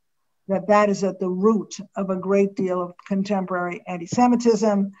supremacy, that is at the root of a great deal of contemporary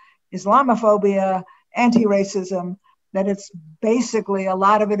anti-Semitism, Islamophobia, anti-racism, that it's basically, a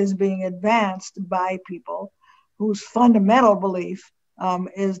lot of it is being advanced by people whose fundamental belief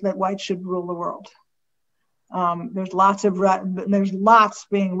is that whites should rule the world. There's lots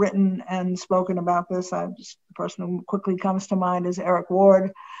being written and spoken about this. The person who quickly comes to mind is Eric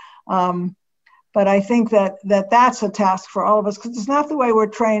Ward. But I think that's a task for all of us, because it's not the way we're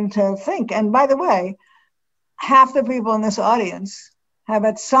trained to think. And by the way, half the people in this audience have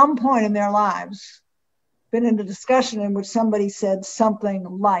at some point in their lives been in a discussion in which somebody said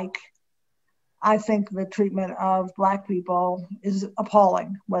something like, I think the treatment of Black people is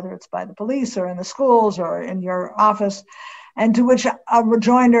appalling, whether it's by the police or in the schools or in your office. And to which a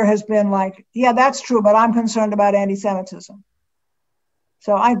rejoinder has been like, yeah, that's true, but I'm concerned about anti-Semitism.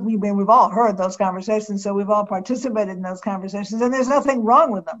 So we've all heard those conversations, so we've all participated in those conversations, and there's nothing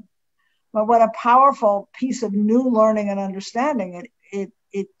wrong with them. But what a powerful piece of new learning and understanding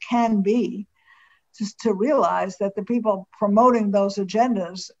it can be, just to realize that the people promoting those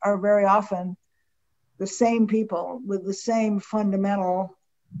agendas are very often the same people with the same fundamental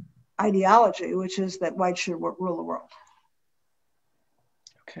ideology, which is that whites should rule the world.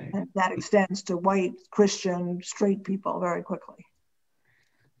 Okay. And that extends to white, Christian, straight people very quickly.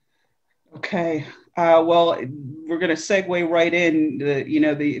 Okay. Well, we're going to segue right in.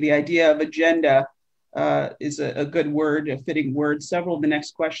 The idea of agenda is a good word, a fitting word. Several of the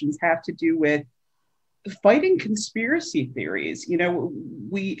next questions have to do with fighting conspiracy theories.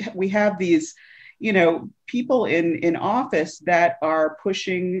 We have these, people in office that are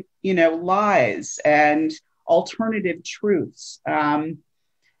pushing, lies and alternative truths. How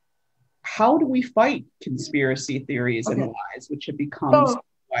do we fight conspiracy theories and lies, which have become so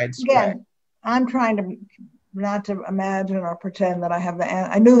widespread? Again, I'm trying to not to imagine or pretend that I have the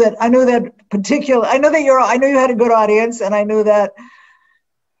answer. I knew that you had a good audience, and I knew that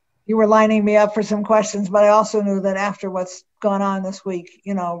you were lining me up for some questions, but I also knew that after what's gone on this week,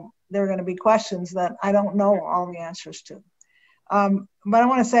 there are going to be questions that I don't know all the answers to. But I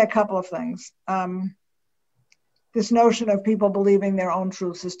want to say a couple of things. This notion of people believing their own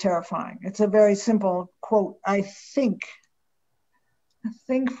truths is terrifying. It's a very simple quote, I think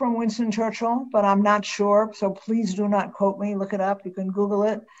from Winston Churchill, but I'm not sure. So please do not quote me, look it up, you can Google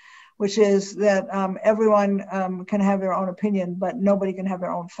it, which is that everyone can have their own opinion, but nobody can have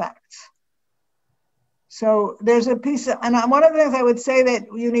their own facts. So there's a piece of, and one of the things I would say that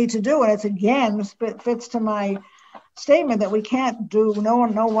you need to do, and it's again, fits to my statement that we can't do, no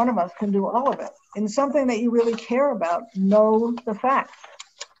one of us can do all of it. In something that you really care about, know the facts,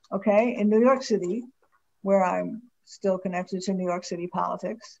 okay? In New York City, where I'm still connected to New York City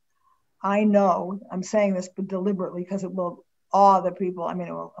politics, I know, I'm saying this deliberately because it will awe the people, it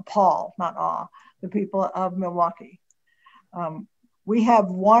will appall, not awe, the people of Milwaukee. We have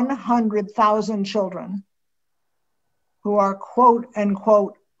 100,000 children who are quote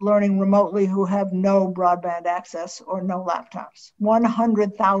unquote learning remotely who have no broadband access or no laptops.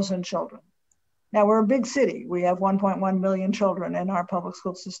 100,000 children. Now, we're a big city. We have 1.1 million children in our public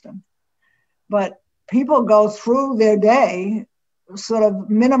school system. But people go through their day sort of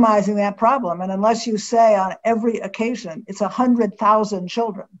minimizing that problem. And unless you say on every occasion, it's 100,000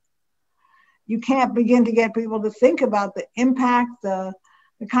 children, you can't begin to get people to think about the impact, the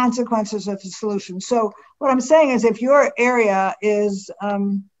consequences of the solution. So what I'm saying is, if your area is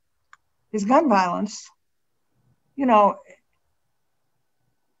gun violence, you know,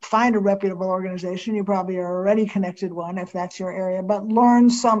 find a reputable organization. You probably are already connected one if that's your area, but learn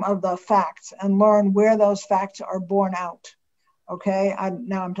some of the facts and learn where those facts are borne out. Okay,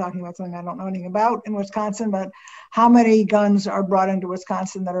 now I'm talking about something I don't know anything about in Wisconsin, but how many guns are brought into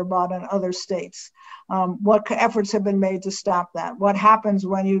Wisconsin that are bought in other states? What efforts have been made to stop that? What happens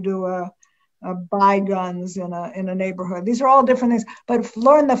when you do a buy guns in a neighborhood? These are all different things, but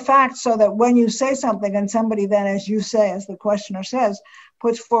learn the facts so that when you say something and somebody then, as you say, as the questioner says,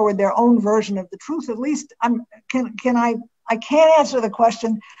 puts forward their own version of the truth, at least I can't answer the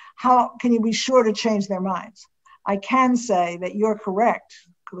question, how can you be sure to change their minds? I can say that you're correct,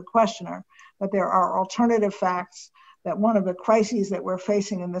 the questioner, but there are alternative facts, that one of the crises that we're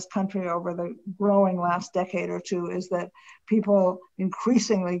facing in this country over the growing last decade or two is that people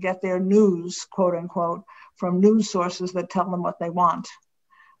increasingly get their news, quote unquote, from news sources that tell them what they want.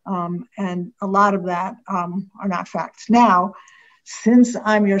 And a lot of that are not facts. Now, since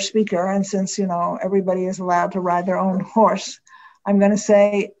I'm your speaker and since, you know, everybody is allowed to ride their own horse, I'm going to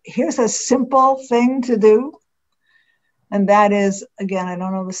say, here's a simple thing to do. And that is, again, I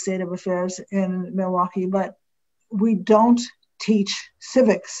don't know the state of affairs in Milwaukee, but we don't teach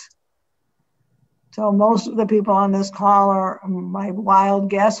civics. So most of the people on this call are, my wild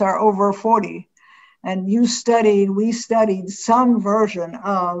guess, are over 40. And we studied some version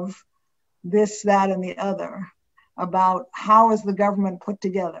of this, that, and the other about how is the government put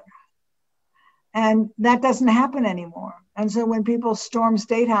together. And that doesn't happen anymore. And so when people storm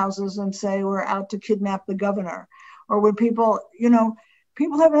state houses and say we're out to kidnap the governor, or when people, you know,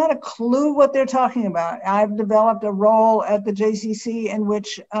 people haven't had a clue what they're talking about. I've developed a role at the JCC in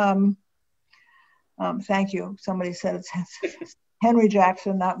which, thank you. Somebody said it's Henry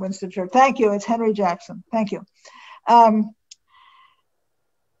Jackson, not Winston Churchill. Thank you, it's Henry Jackson. Thank you.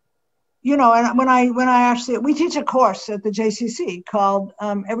 You know, and when I actually, we teach a course at the JCC called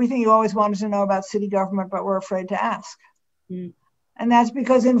Everything You Always Wanted to Know About City Government, but Were Afraid to Ask. Mm. And that's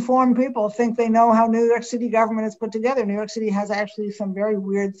because informed people think they know how New York City government is put together. New York City has actually some very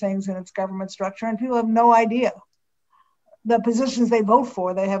weird things in its government structure, and people have no idea. The positions they vote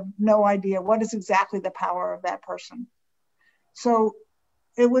for, they have no idea what is exactly the power of that person. So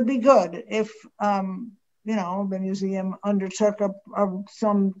it would be good if, you know, the museum undertook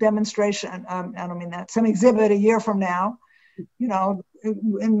some demonstration, I don't mean that, some exhibit a year from now, you know,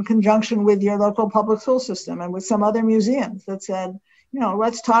 in conjunction with your local public school system and with some other museums that said, you know,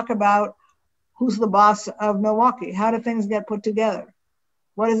 let's talk about who's the boss of Milwaukee. How do things get put together?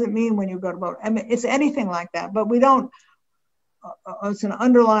 What does it mean when you go to vote? I mean, it's anything like that, but we don't, it's an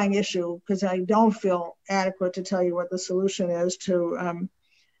underlying issue because I don't feel adequate to tell you what the solution is to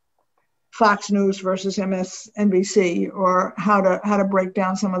Fox News versus MSNBC or how to break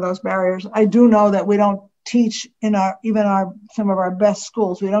down some of those barriers. I do know that we don't teach in some of our best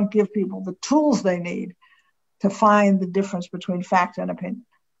schools. We don't give people the tools they need to find the difference between fact and opinion.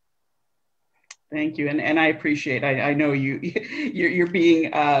 Thank you, and I appreciate. I know you're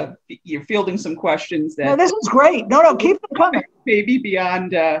being you're fielding some questions that. No, this is great. No, keep them coming. Maybe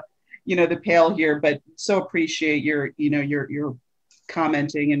beyond you know, the pale here, but so appreciate your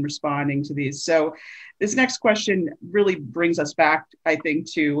commenting and responding to these. So this next question really brings us back, I think,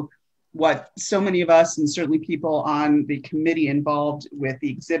 to what so many of us and certainly people on the committee involved with the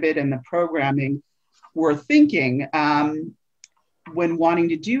exhibit and the programming were thinking when wanting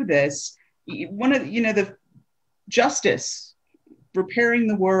to do this. One of the justice, repairing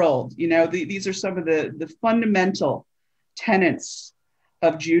the world, these are some of the fundamental tenets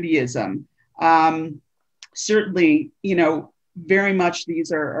of Judaism. Certainly, very much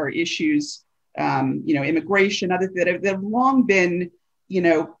these are issues, immigration, other that have long been,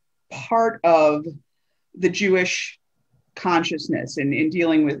 part of the Jewish consciousness in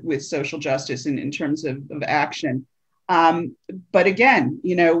dealing with social justice in terms of action. But again,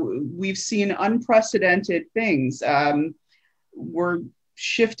 we've seen unprecedented things. We're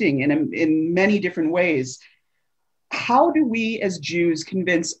shifting in many different ways. How do we as Jews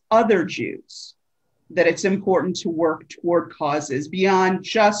convince other Jews that it's important to work toward causes beyond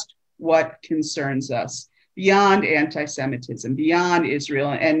just what concerns us, beyond anti-Semitism, beyond Israel.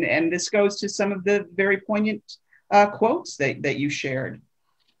 And this goes to some of the very poignant quotes that you shared.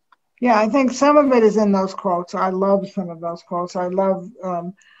 Yeah, I think some of it is in those quotes. I love some of those quotes. I love,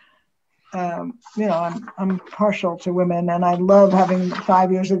 I'm partial to women, and I love having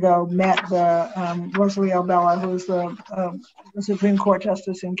 5 years ago met the Rosalie O'Bella, who's the Supreme Court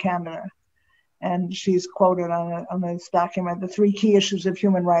Justice in Canada. And she's quoted on this document, the 3 key issues of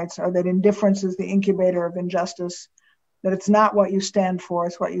human rights are that indifference is the incubator of injustice, that it's not what you stand for,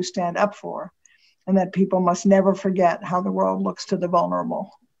 it's what you stand up for, and that people must never forget how the world looks to the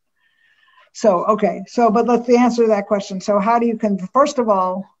vulnerable. So, okay, but let's answer that question. So how do you first of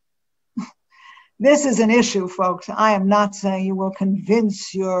all, this is an issue, folks. I am not saying you will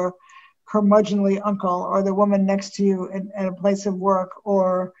convince your curmudgeonly uncle or the woman next to you at a place of work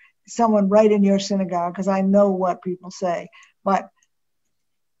or someone right in your synagogue, because I know what people say. But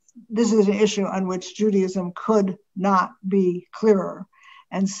this is an issue on which Judaism could not be clearer,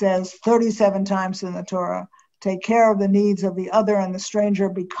 and says 37 times in the Torah, take care of the needs of the other and the stranger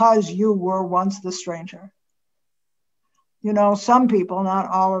because you were once the stranger. You know, some people, not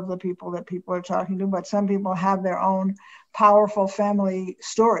all of the people that people are talking to, but some people have their own powerful family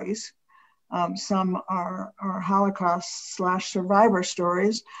stories. Some are Holocaust/survivor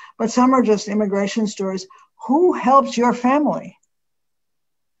stories, but some are just immigration stories. Who helped your family?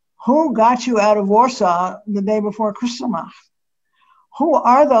 Who got you out of Warsaw the day before Kristallnacht? Who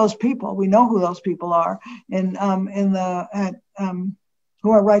are those people? We know who those people are who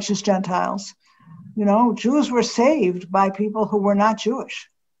are righteous Gentiles. You know, Jews were saved by people who were not Jewish.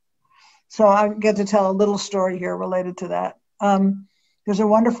 So I get to tell a little story here related to that. There's a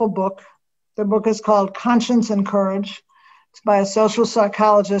wonderful book. The book is called Conscience and Courage. It's by a social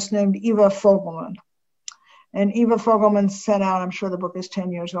psychologist named Eva Fogelman. And Eva Fogelman sent out, I'm sure the book is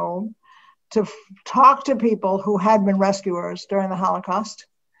 10 years old, to talk to people who had been rescuers during the Holocaust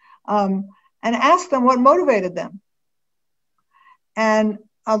and ask them what motivated them. And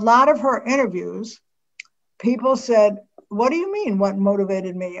a lot of her interviews, people said, what do you mean, what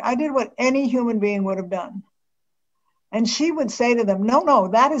motivated me? I did what any human being would have done. And she would say to them, no,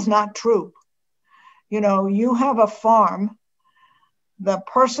 that is not true. You know, you have a farm. The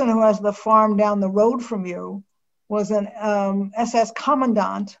person who has the farm down the road from you was an SS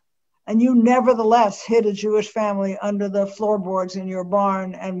commandant, and you nevertheless hid a Jewish family under the floorboards in your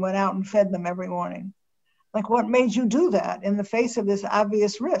barn and went out and fed them every morning. Like, what made you do that in the face of this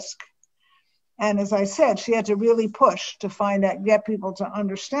obvious risk? And as I said, she had to really push to get people to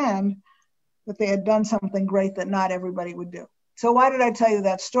understand that they had done something great that not everybody would do. So why did I tell you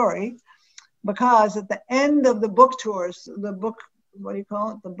that story? Because at the end of the book tours, the book, what do you call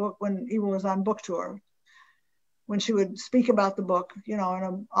it? The book, when Eva was on book tour, when she would speak about the book, you know, and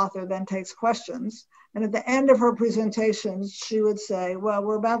an author then takes questions. And at the end of her presentations, she would say, well,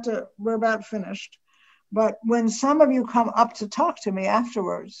 we're about finished. But when some of you come up to talk to me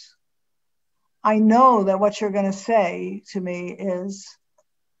afterwards, I know that what you're going to say to me is,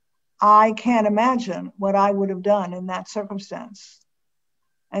 I can't imagine what I would have done in that circumstance.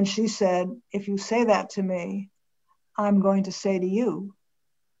 And she said, if you say that to me, I'm going to say to you,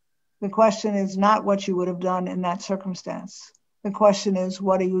 the question is not what you would have done in that circumstance. The question is,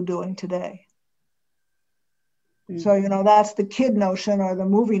 what are you doing today? Mm-hmm. So, you know, that's the kid notion or the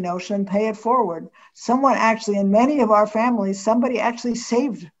movie notion, pay it forward. Someone actually, in many of our families, somebody actually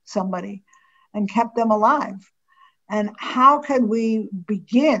saved somebody and kept them alive. And how can we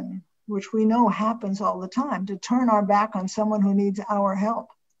begin, which we know happens all the time, to turn our back on someone who needs our help?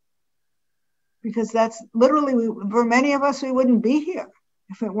 Because that's literally, for many of us, we wouldn't be here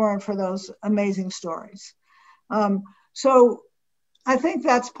if it weren't for those amazing stories. So I think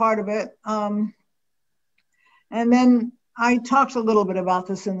that's part of it. And then I talked a little bit about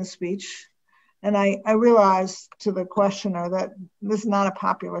this in the speech, and I realized to the questioner that this is not a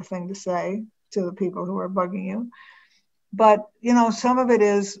popular thing to say to the people who are bugging you. But, you know, some of it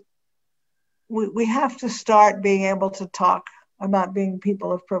is we have to start being able to talk about being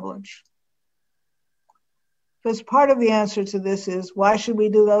people of privilege. Because part of the answer to this is, why should we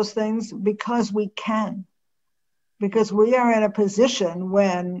do those things? Because we can. Because we are in a position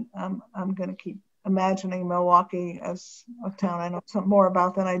when, I'm going to keep imagining Milwaukee as a town I know some more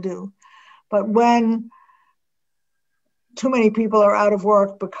about than I do, but when too many people are out of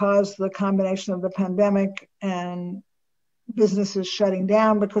work because the combination of the pandemic and businesses shutting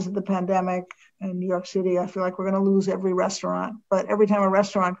down because of the pandemic. In New York City, I feel like we're going to lose every restaurant. But every time a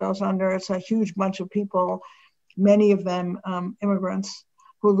restaurant goes under, it's a huge bunch of people, many of them immigrants,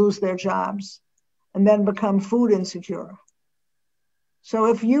 who lose their jobs and then become food insecure.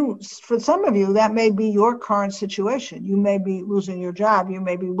 So for some of you, that may be your current situation. You may be losing your job. You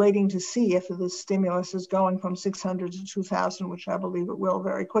may be waiting to see if the stimulus is going from 600 to 2,000, which I believe it will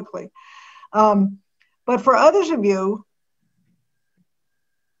very quickly. But for others of you,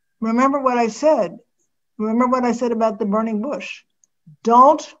 remember what I said. Remember what I said about the burning bush.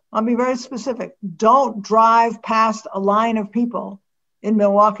 I'll be very specific, don't drive past a line of people in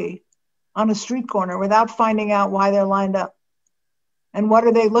Milwaukee on a street corner without finding out why they're lined up. And what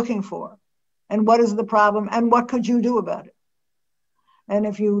are they looking for? And what is the problem? And what could you do about it? And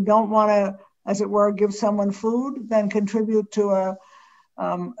if you don't want to, as it were, give someone food, then contribute to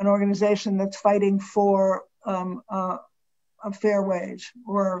an organization that's fighting for a fair wage.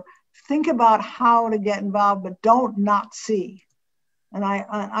 Or think about how to get involved, but don't not see. And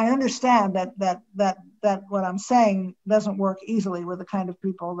I understand that what I'm saying doesn't work easily with the kind of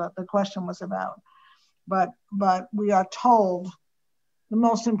people that the question was about. But we are told the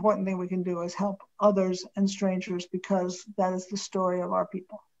most important thing we can do is help others and strangers, because that is the story of our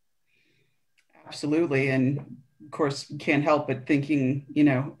people. Absolutely. And of course, can't help but thinking,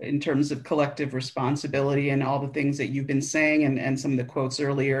 in terms of collective responsibility and all the things that you've been saying, and some of the quotes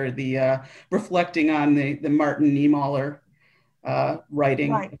earlier, the reflecting on the Martin Niemöller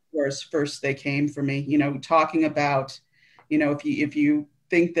writing, right. Of course, first they came for me, talking about, if you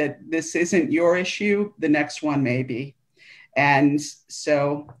think that this isn't your issue, the next one may be. And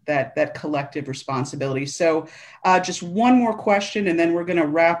so that collective responsibility. So just one more question, and then we're going to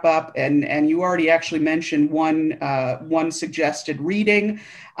wrap up. And you already actually mentioned one suggested reading.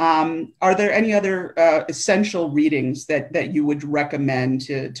 Are there any other essential readings that you would recommend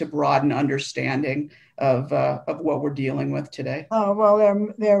to broaden understanding of what we're dealing with today? Oh, well,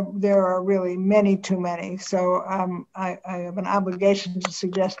 there are really many, too many. So I have an obligation to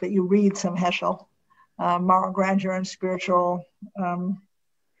suggest that you read some Heschel. Moral grandeur and spiritual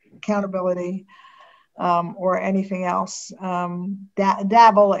accountability, or anything else.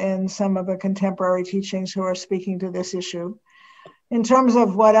 Dabble in some of the contemporary teachings who are speaking to this issue. In terms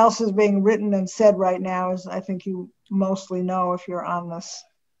of what else is being written and said right now, as I think you mostly know if you're on this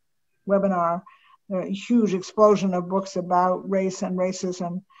webinar, a huge explosion of books about race and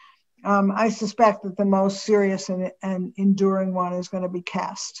racism. I suspect that the most serious and enduring one is going to be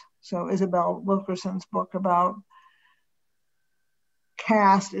caste. So Isabel Wilkerson's book about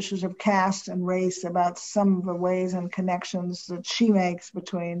caste, issues of caste and race, about some of the ways and connections that she makes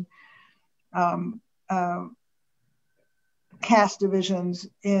between caste divisions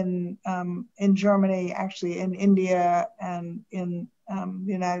in Germany, actually in India and in the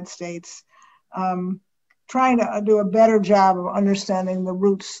United States, trying to do a better job of understanding the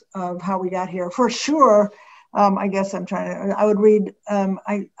roots of how we got here. For sure, I guess I would read,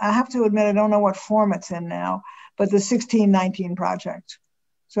 I have to admit, I don't know what form it's in now, but the 1619 Project.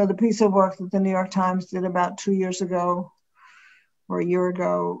 So the piece of work that the New York Times did about 2 years ago, or a year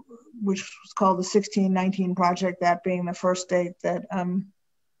ago, which was called the 1619 Project, that being the first date that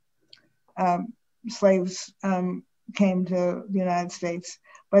slaves came to the United States.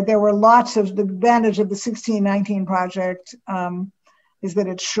 But there were lots of, the advantage of the 1619 Project is that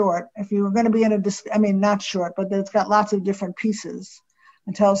it's short. If you were going to be in a, not short, but it's got lots of different pieces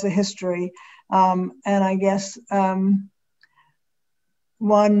and tells the history. And I guess I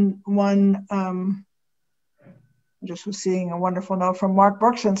just was seeing a wonderful note from Mark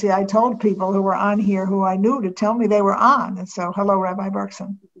Berkson. See, I told people who were on here who I knew to tell me they were on. And so, hello, Rabbi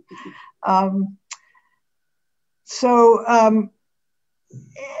Berkson.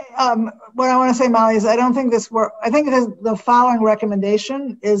 What I want to say, Molly, is I don't think this work. I think the following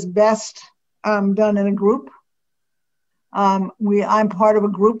recommendation is best done in a group. I'm part of a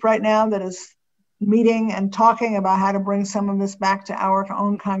group right now that is meeting and talking about how to bring some of this back to our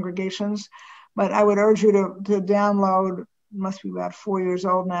own congregations. But I would urge you to download, must be about 4 years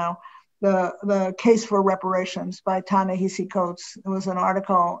old now, the Case for Reparations by Ta-Nehisi Coates. It was an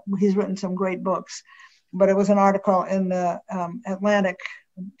article, he's written some great books, but it was an article in the Atlantic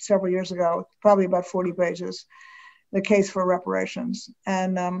several years ago, probably about 40 pages, the Case for Reparations.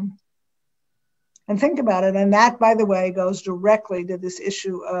 And think about it. And that, by the way, goes directly to this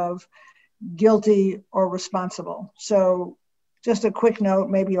issue of guilty or responsible. So just a quick note,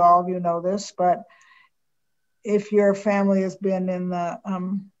 maybe all of you know this, but if your family has been in the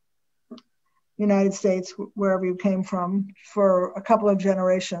United States, wherever you came from, for a couple of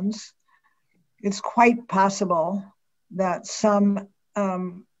generations, it's quite possible that some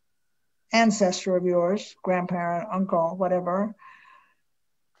ancestor of yours, grandparent, uncle, whatever,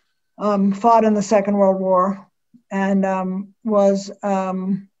 fought in the Second World War and was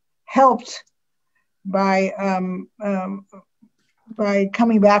helped by by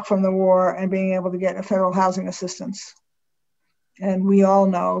coming back from the war and being able to get a federal housing assistance. And we all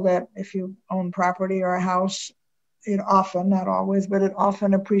know that if you own property or a house, it often, not always, but it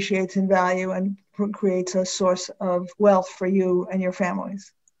often appreciates in value and creates a source of wealth for you and your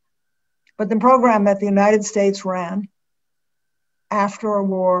families. But the program that the United States ran after a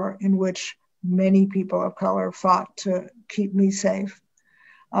war in which many people of color fought to keep me safe,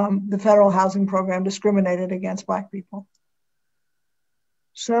 the federal housing program discriminated against Black people.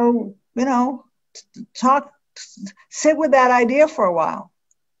 So, sit with that idea for a while.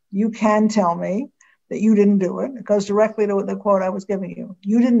 You can tell me that you didn't do it. It goes directly to the quote I was giving you.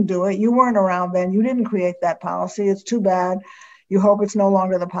 You didn't do it. You weren't around then. You didn't create that policy. It's too bad. You hope it's no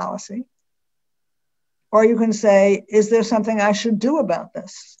longer the policy. Or you can say, is there something I should do about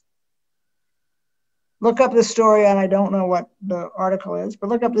this? Look up the story, and I don't know what the article is, but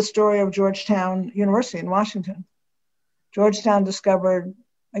look up the story of Georgetown University in Washington. Georgetown discovered,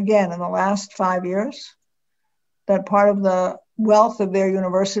 again, in the last 5 years, that part of the wealth of their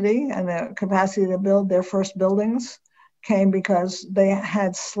university and the capacity to build their first buildings came because they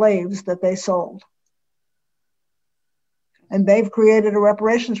had slaves that they sold. And they've created a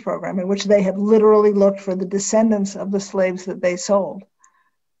reparations program in which they have literally looked for the descendants of the slaves that they sold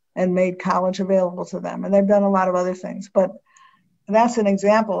and made college available to them. And they've done a lot of other things, but that's an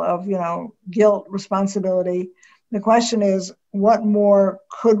example of, guilt, responsibility. The question is, what more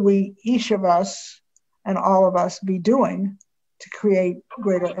could we, each of us and all of us, be doing to create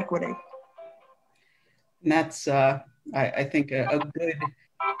greater equity? And that's, I think, a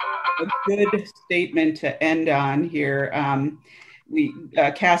good statement to end on here.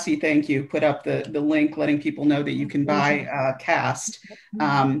 Cassie, thank you, put up the link letting people know that you can buy Cast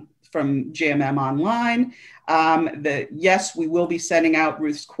from JMM online. Yes, we will be sending out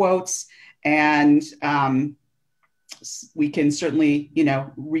Ruth's quotes, and we can certainly,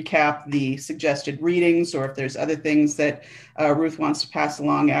 recap the suggested readings, or if there's other things that Ruth wants to pass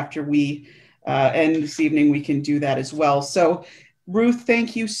along after we end this evening, we can do that as well. So Ruth,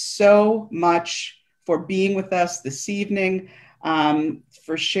 thank you so much for being with us this evening,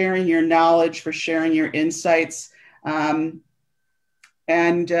 for sharing your knowledge, for sharing your insights. And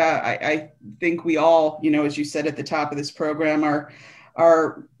I think we all, as you said at the top of this program,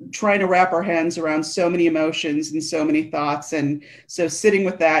 are trying to wrap our hands around so many emotions and so many thoughts. And so sitting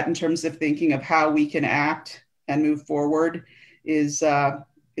with that in terms of thinking of how we can act and move forward is a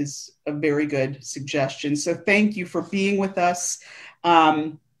very good suggestion. So thank you for being with us.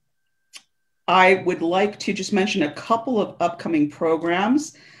 I would like to just mention a couple of upcoming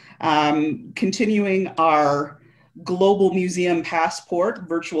programs, continuing our Global Museum Passport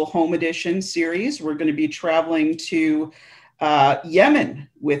Virtual Home Edition series. We're going to be traveling to Yemen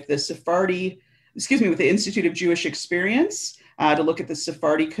with the Institute of Jewish Experience to look at the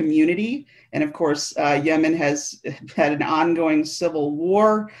Sephardi community. And of course, Yemen has had an ongoing civil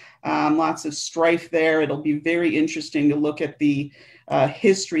war, lots of strife there. It'll be very interesting to look at the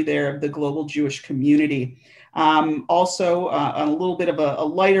history there of the global Jewish community. Also, on a little bit of a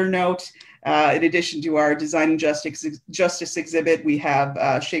lighter note, in addition to our Designing Justice exhibit, we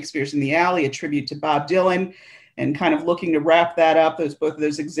have Shakespeare's in the Alley, a tribute to Bob Dylan. And kind of looking to wrap that up, both of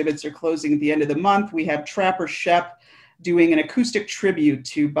those exhibits are closing at the end of the month. We have Trapper Shep doing an acoustic tribute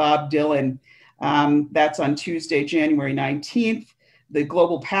to Bob Dylan. That's on Tuesday, January 19th. The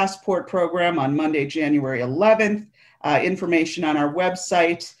Global Passport program on Monday, January 11th. Information on our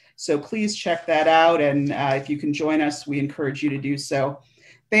website. So please check that out. And if you can join us, we encourage you to do so.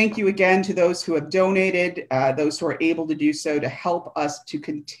 Thank you again to those who have donated, those who are able to do so to help us to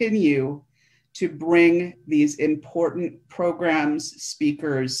continue to bring these important programs,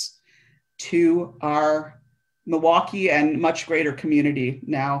 speakers to our Milwaukee and much greater community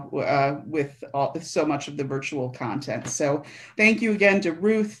now with so much of the virtual content. So thank you again to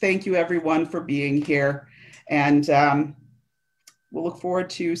Ruth. Thank you everyone for being here. And we'll look forward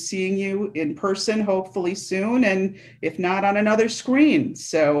to seeing you in person, hopefully soon, and if not, on another screen.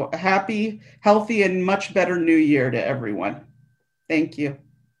 So a happy, healthy, and much better new year to everyone. Thank you.